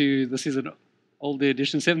those who, this is an older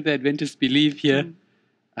edition, Seventh-day Adventists believe here,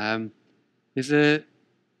 there's a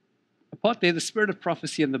part there, the Spirit of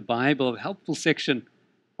Prophecy in the Bible, a helpful section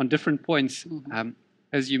on different points.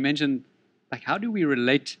 As you mentioned, like, how do we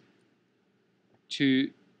relate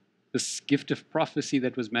to this gift of prophecy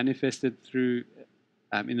that was manifested through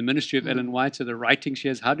in the ministry of Ellen White, so the writing she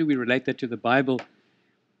has, how do we relate that to the Bible?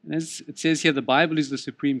 And as it says here, the Bible is the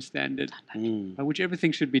supreme standard by which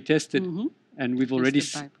everything should be tested. And we've already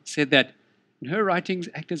said that. And her writings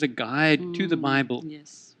act as a guide to the Bible,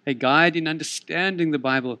 a guide in understanding the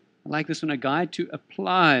Bible. I like this one, a guide to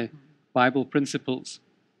apply Bible principles.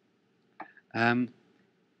 And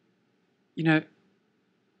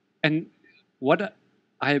what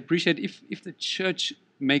I appreciate, if the church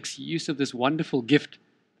makes use of this wonderful gift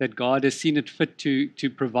that God has seen it fit to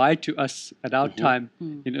provide to us at our time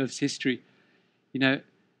in Earth's history,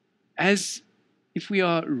 as if we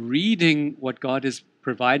are reading what God has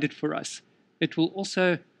provided for us, it will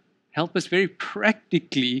also help us very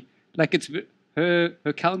practically, like her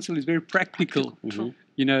counsel is very practical, and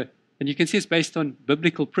you can see it's based on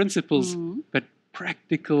biblical principles, but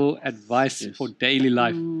practical advice for daily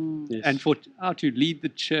life and for how to lead the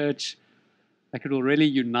church. Like, it will really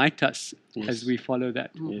unite us as we follow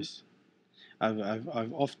that. Yes,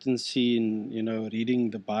 I've often seen,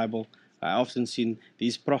 reading the Bible, I often seen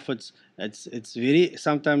these prophets.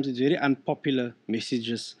 Sometimes it's very unpopular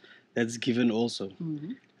messages that's given also.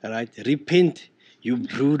 Right? Repent, you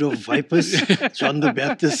brood of vipers. John the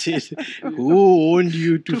Baptist said, who warned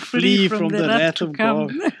you to flee from the wrath of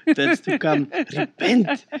God that's to come?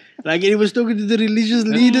 Repent. Like, he was talking to the religious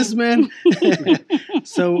leaders, man.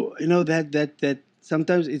 So, that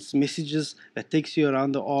sometimes it's messages that takes you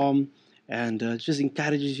around the arm and just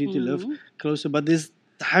encourages you to live closer. But there's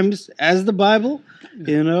times, as the Bible,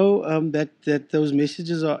 that those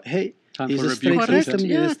messages are, hey, he's a straight system,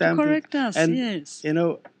 to correct us, and yes.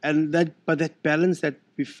 And that balance that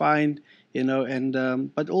we find,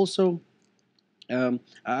 but also,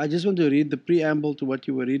 I just want to read the preamble to what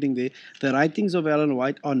you were reading there. The writings of Ellen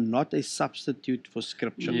White are not a substitute for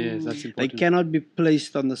Scripture. Yes, that's important. They cannot be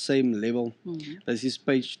placed on the same level. This is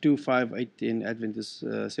page 258 in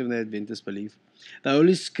Seventh-day Adventist belief. The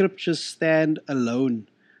Holy Scriptures stand alone,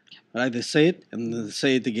 Right? They say it and then they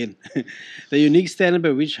say it again. The unique standard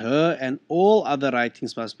by which her and all other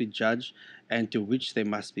writings must be judged and to which they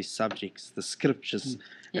must be subjects, the scriptures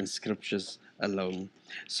and scriptures alone.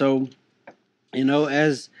 So,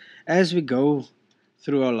 as we go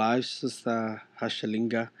through our lives, Sister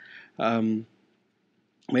Hashalinga,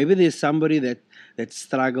 maybe there's somebody that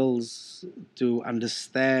struggles to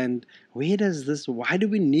understand why do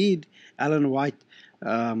we need Ellen White?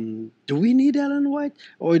 Do we need Ellen White,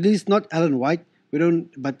 or at least not Ellen White? We don't,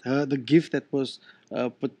 but the gift that was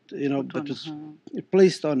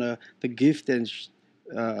placed on her, the gift, and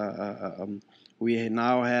we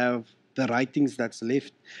now have the writings that's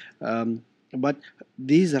left. But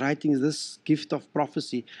these writings, this gift of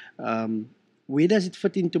prophecy, where does it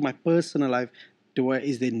fit into my personal life?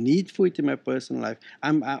 Is there need for it in my personal life?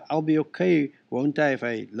 I'll be okay, won't I, if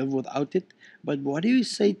I live without it? But what do you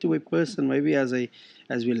say to a person, maybe as we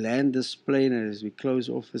land this plane and as we close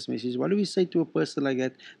off this message, what do we say to a person like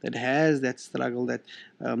that has that struggle, that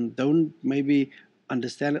don't maybe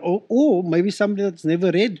understand it, or maybe somebody that's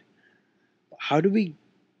never read? How do we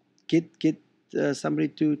get somebody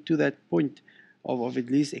to that point of at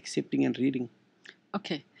least accepting and reading?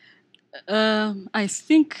 Okay. I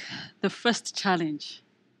think the first challenge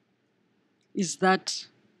is that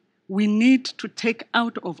we need to take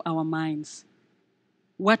out of our minds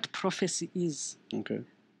what prophecy is. Okay.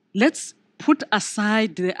 Let's put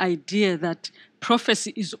aside the idea that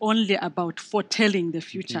prophecy is only about foretelling the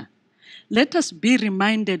future. Let us be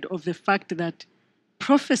reminded of the fact that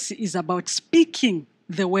prophecy is about speaking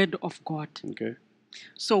the word of God. Okay.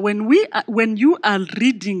 So when you are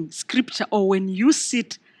reading scripture, or when you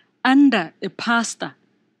sit under a pastor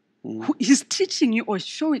who is teaching you or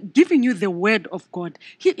giving you the word of God,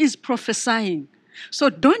 he is prophesying. So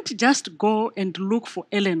don't just go and look for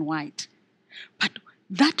Ellen White, but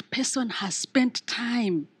that person has spent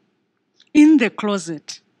time in the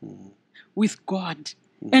closet with God,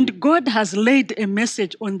 and God has laid a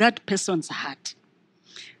message on that person's heart.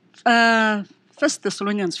 1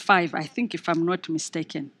 Thessalonians 5, I think, if I'm not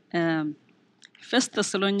mistaken. 1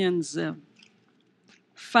 Thessalonians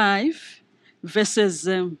 5, verses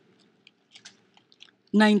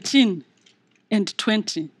 19 and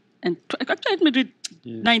 20. And actually, let me read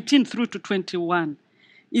 19 through to 21.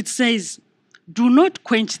 It says, "Do not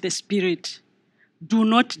quench the spirit. Do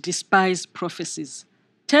not despise prophecies.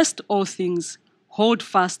 Test all things. Hold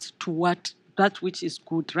fast to that which is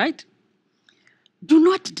good," right? Do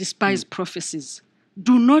not despise prophecies.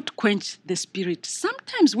 Do not quench the spirit.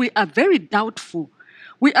 Sometimes we are very doubtful.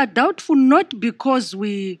 We are doubtful not because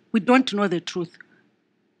we don't know the truth.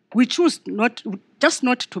 We choose not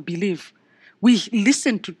to believe. We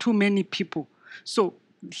listen to too many people. So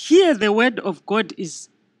here the word of God is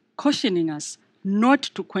cautioning us not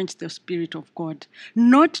to quench the spirit of God,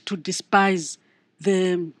 not to despise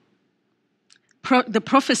the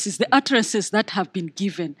prophecies, the utterances that have been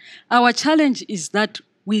given. Our challenge is that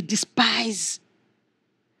we despise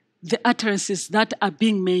the utterances that are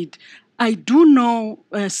being made. I do know,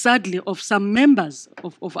 sadly, of some members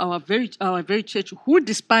of our very church who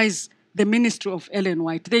despise the ministry of Ellen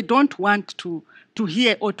White. They don't want to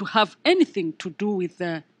hear or to have anything to do with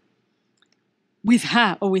her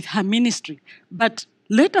or with her ministry. But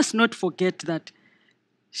let us not forget that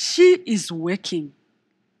she is working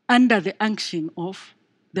under the unction of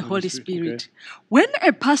the Holy Spirit. Okay. When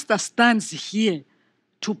a pastor stands here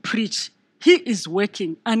to preach, he is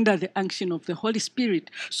working under the unction of the Holy Spirit.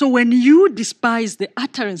 So when you despise the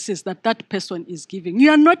utterances that person is giving, you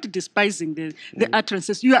are not despising the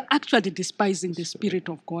utterances. You are actually despising the Spirit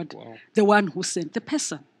of God, the one who sent the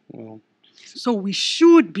person. Wow. So we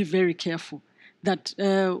should be very careful that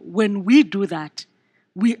when we do that,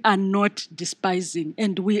 we are not despising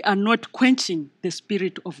and we are not quenching the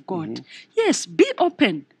Spirit of God. Yes, be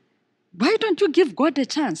open. Why don't you give God a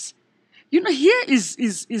chance? Here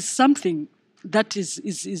is something that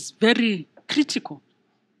is very critical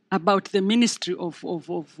about the ministry of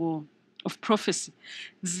prophecy.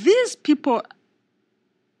 These people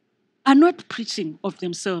are not preaching of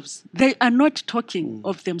themselves. They are not talking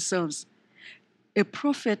of themselves. A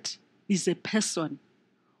prophet is a person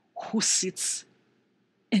who sits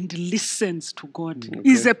and listens to God.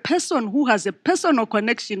 Is a person who has a personal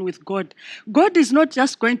connection with God. God is not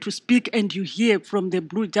just going to speak and you hear from the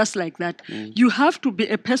blue just like that. You have to be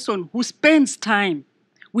a person who spends time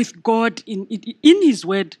with God in His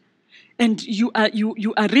Word, and you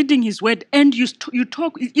are reading His Word, and you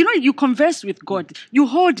talk. You converse with God. You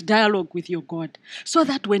hold dialogue with your God, so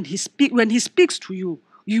that when He speaks to you,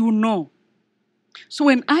 you know. So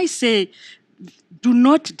when I say, do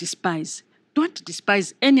not despise. Don't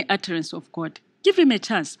despise any utterance of God. Give him a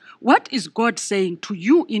chance. What is God saying to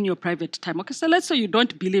you in your private time? Okay, so let's say you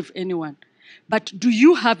don't believe anyone, but do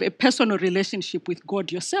you have a personal relationship with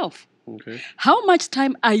God yourself? Okay. How much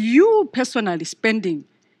time are you personally spending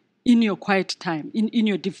in your quiet time, in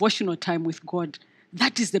your devotional time with God?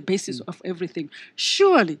 That is the basis of everything.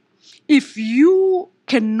 Surely, if you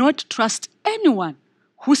cannot trust anyone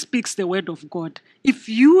who speaks the word of God, if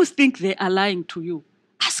you think they are lying to you,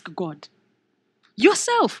 ask God.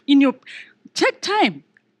 Yourself, take time,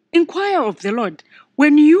 inquire of the Lord.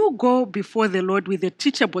 When you go before the Lord with a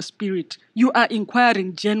teachable spirit, you are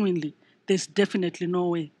inquiring genuinely. There's definitely no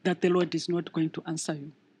way that the Lord is not going to answer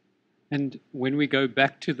you. And when we go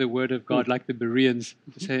back to the word of God, like the Bereans,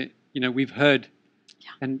 say, we've heard.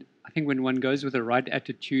 Yeah. And I think when one goes with the right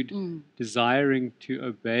attitude, desiring to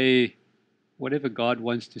obey whatever God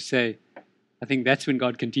wants to say, I think that's when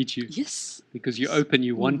God can teach you. Yes. Because you're open,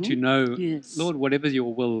 you want to know, Yes. Lord, whatever's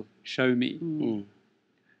your will, show me.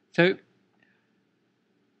 So,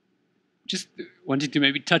 just wanted to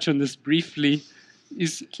maybe touch on this briefly.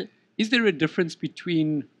 Is there a difference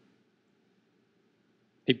between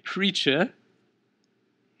a preacher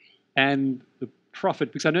and the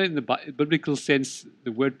prophet? Because I know in the biblical sense,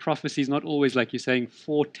 the word prophecy is not always, like you're saying,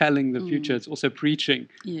 foretelling the future. It's also preaching.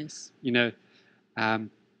 Yes.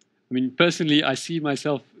 Personally, I see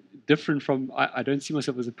myself different from, I don't see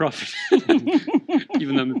myself as a prophet,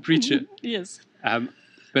 even though I'm a preacher. Yes.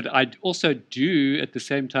 But I also do, at the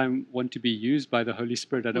same time, want to be used by the Holy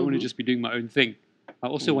Spirit. I don't want to just be doing my own thing. I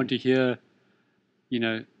also want to hear,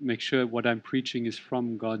 make sure what I'm preaching is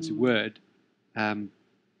from God's word.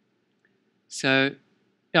 Is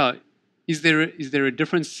there a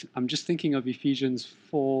difference? I'm just thinking of Ephesians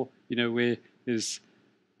 4, where there's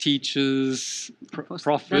teachers,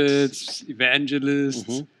 prophets,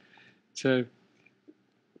 evangelists. So,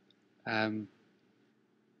 a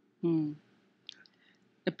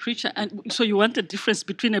preacher, and so you want a difference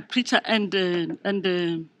between a preacher and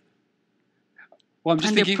well, I'm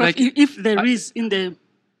just thinking, if there is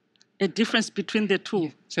a difference between the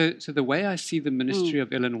two. So the way I see the ministry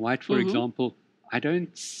of Ellen White, for example, I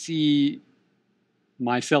don't see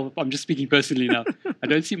myself. I'm just speaking personally now. I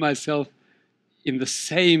don't see myself in the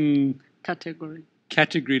same category.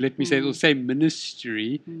 Let me say, the same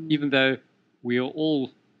ministry, even though we are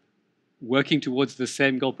all working towards the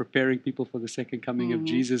same goal, preparing people for the second coming of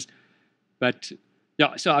Jesus. But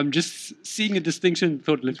so I'm just seeing a distinction.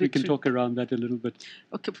 Thought we can talk around that a little bit.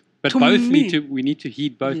 Okay, but we need to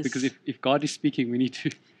heed both. Yes. Because if God is speaking,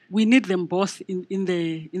 we need them both in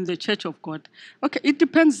the church of God. Okay, it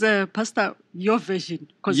depends, Pastor, your version,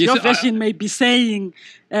 because your version may be saying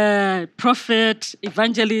prophet,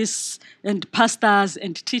 evangelists, and pastors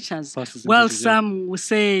and teachers. Some will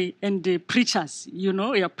say and preachers.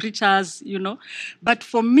 Preachers. But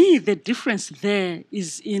for me, the difference there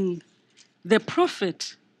is in the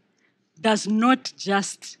prophet does not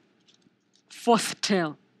just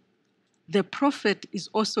foretell. The prophet is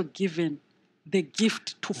also given the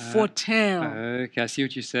gift to foretell. Okay, I see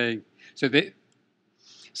what you're saying. So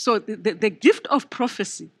the gift of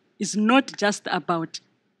prophecy is not just about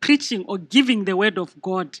preaching or giving the word of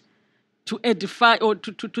God to edify or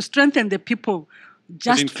to strengthen the people.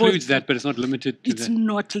 It includes that, but it's not limited to that. It's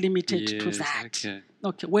not limited to that.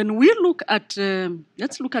 Okay. When we look at,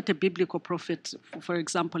 let's look at a biblical prophet, for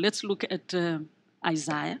example. Let's look at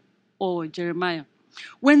Isaiah or Jeremiah.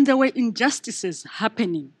 When there were injustices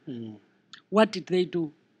happening, what did they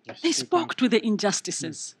do? Yes, they spoke to the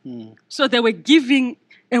injustices. So they were giving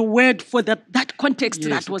a word for that context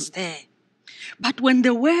that was there. But when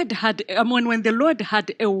the Lord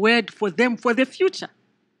had a word for them for the future,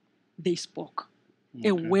 they spoke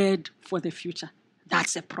a word for the future.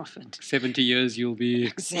 That's a prophet. 70 years you'll be...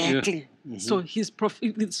 Exactly. So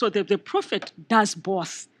the prophet does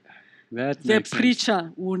both. The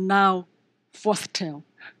preacher will now foretell.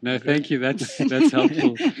 No, thank you. That's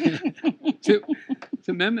helpful.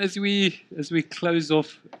 So, ma'am, as we close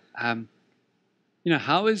off, how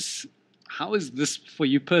is this for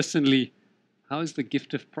you personally? How has the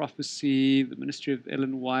gift of prophecy, the ministry of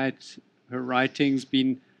Ellen White, her writings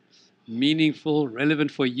been meaningful, relevant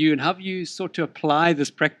for you? And how have you sought to apply this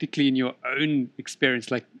practically in your own experience?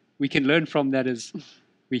 Like, we can learn from that as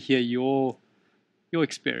we hear your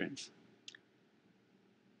experience.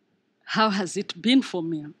 How has it been for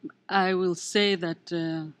me? I will say that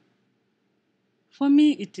for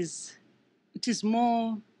me it is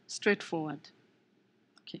more straightforward.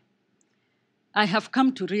 Okay, I have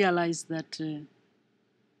come to realize that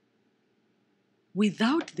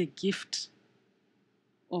without the gift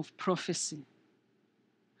of prophecy,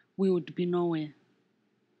 we would be nowhere.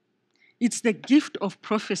 It's the gift of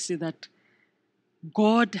prophecy that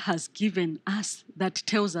God has given us that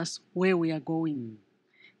tells us where we are going.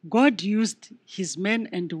 God used his men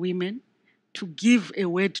and women to give a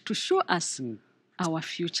word to show us our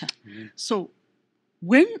future. So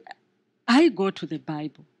when I go to the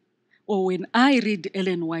Bible, or when I read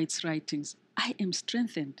Ellen White's writings, I am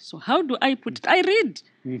strengthened. So how do I put it? I read.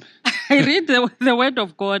 I read the word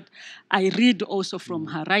of God. I read also from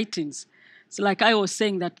her writings. So like I was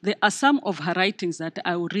saying, that there are some of her writings that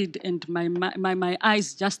I will read and my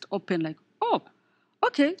eyes just open like, oh,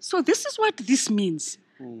 okay, so this is what this means.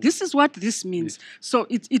 This is what this means. So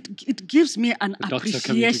it gives me an The dots are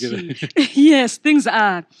coming appreciation. together. Yes, things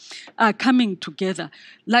are coming together.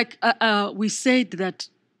 Like we said that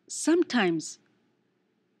sometimes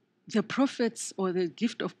the prophets or the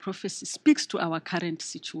gift of prophecy speaks to our current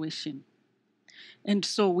situation. And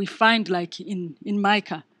so we find like in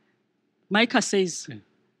Micah says,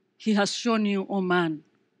 he has shown you, oh man,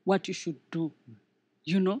 what you should do,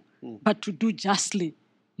 but to do justly,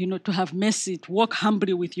 to have mercy, to walk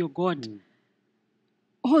humbly with your God.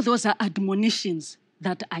 All those are admonitions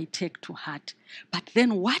that I take to heart. But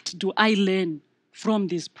then what do I learn from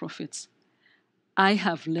these prophets? I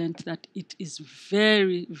have learned that it is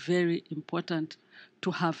very, very important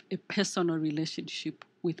to have a personal relationship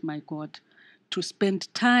with my God, to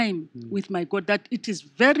spend time with my God, that it is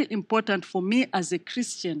very important for me as a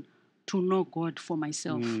Christian to know God for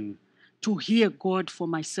myself, to hear God for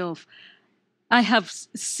myself. I have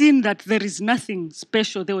seen that there is nothing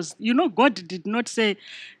special. There was, God did not say,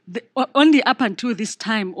 only up until this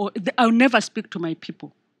time, or I'll never speak to my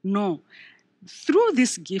people. No. Through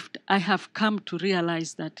this gift, I have come to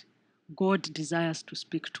realize that God desires to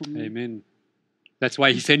speak to me. Amen. That's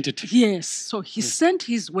why he sent it. Yes. So he sent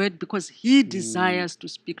his word because he desires to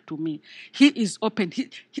speak to me. He is open.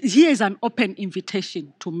 He is an open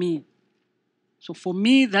invitation to me. So for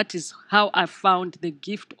me, that is how I found the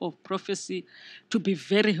gift of prophecy to be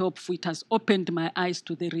very helpful. It has opened my eyes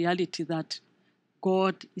to the reality that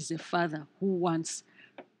God is a father who wants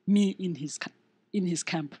me in his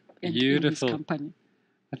camp and in his company.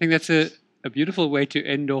 I think that's a beautiful way to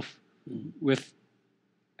end off with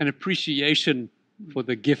an appreciation for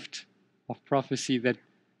the gift of prophecy, that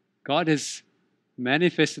God has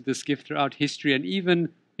manifested this gift throughout history and even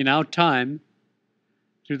in our time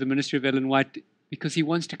through the ministry of Ellen White, because he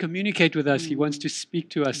wants to communicate with us. He wants to speak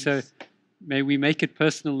to us. So may we make it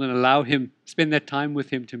personal and allow him, spend that time with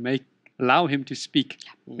him to allow him to speak.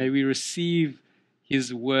 May we receive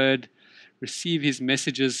his word, receive his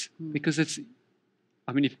messages, because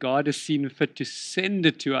if God has seen fit to send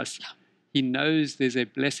it to us, he knows there's a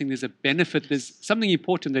blessing, there's a benefit, there's something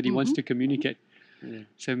important that he wants to communicate.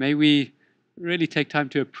 So may we really take time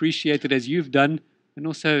to appreciate it as you've done, and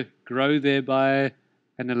also grow thereby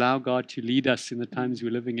and allow God to lead us in the times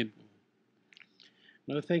we're living in.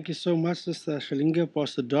 No, thank you so much, Sister Shalinga,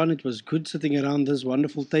 Pastor Don. It was good sitting around this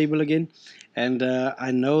wonderful table again. And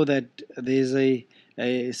I know that there's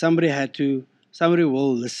somebody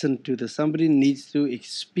will listen to this. Somebody needs to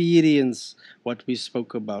experience what we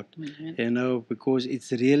spoke about, because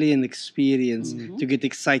it's really an experience to get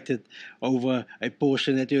excited over a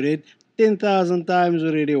portion that you read 10,000 times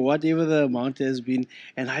already, whatever the amount has been,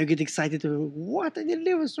 and now you get excited to what? I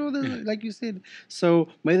never saw this, like you said. So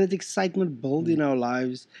may that excitement build in our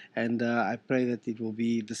lives, and I pray that it will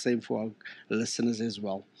be the same for our listeners as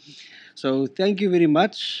well. So thank you very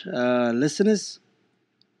much, listeners.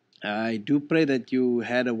 I do pray that you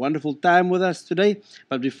had a wonderful time with us today.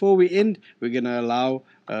 But before we end, we're going to allow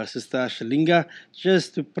Sister Shalinga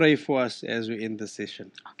just to pray for us as we end the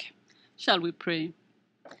session. Okay. Shall we pray?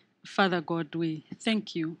 Father God, we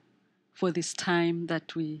thank you for this time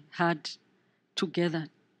that we had together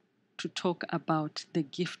to talk about the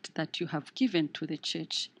gift that you have given to the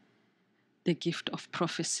church, the gift of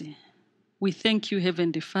prophecy. We thank you,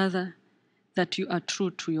 Heavenly Father, that you are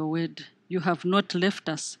true to your word. You have not left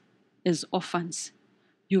us as orphans.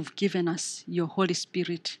 You've given us your Holy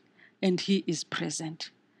Spirit, and he is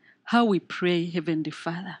present. How we pray, Heavenly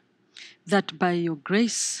Father, that by your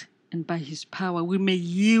grace and by his power, we may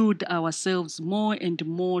yield ourselves more and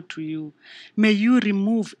more to you. May you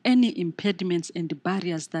remove any impediments and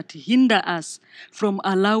barriers that hinder us from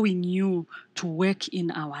allowing you to work in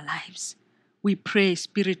our lives. We pray,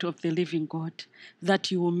 Spirit of the living God, that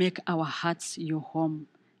you will make our hearts your home.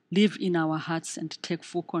 Live in our hearts and take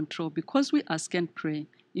full control, because we ask and pray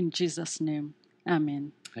in Jesus' name.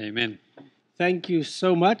 Amen. Amen. Thank you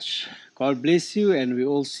so much. God bless you, and we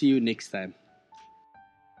all see you next time.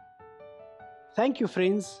 Thank you,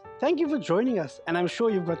 friends. Thank you for joining us. And I'm sure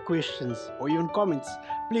you've got questions or even comments.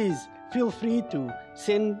 Please feel free to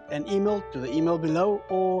send an email to the email below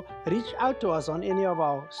or reach out to us on any of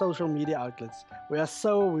our social media outlets. We are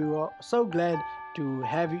so glad to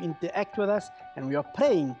have you interact with us, and we are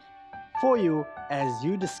praying for you as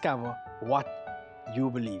you discover what you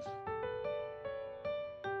believe.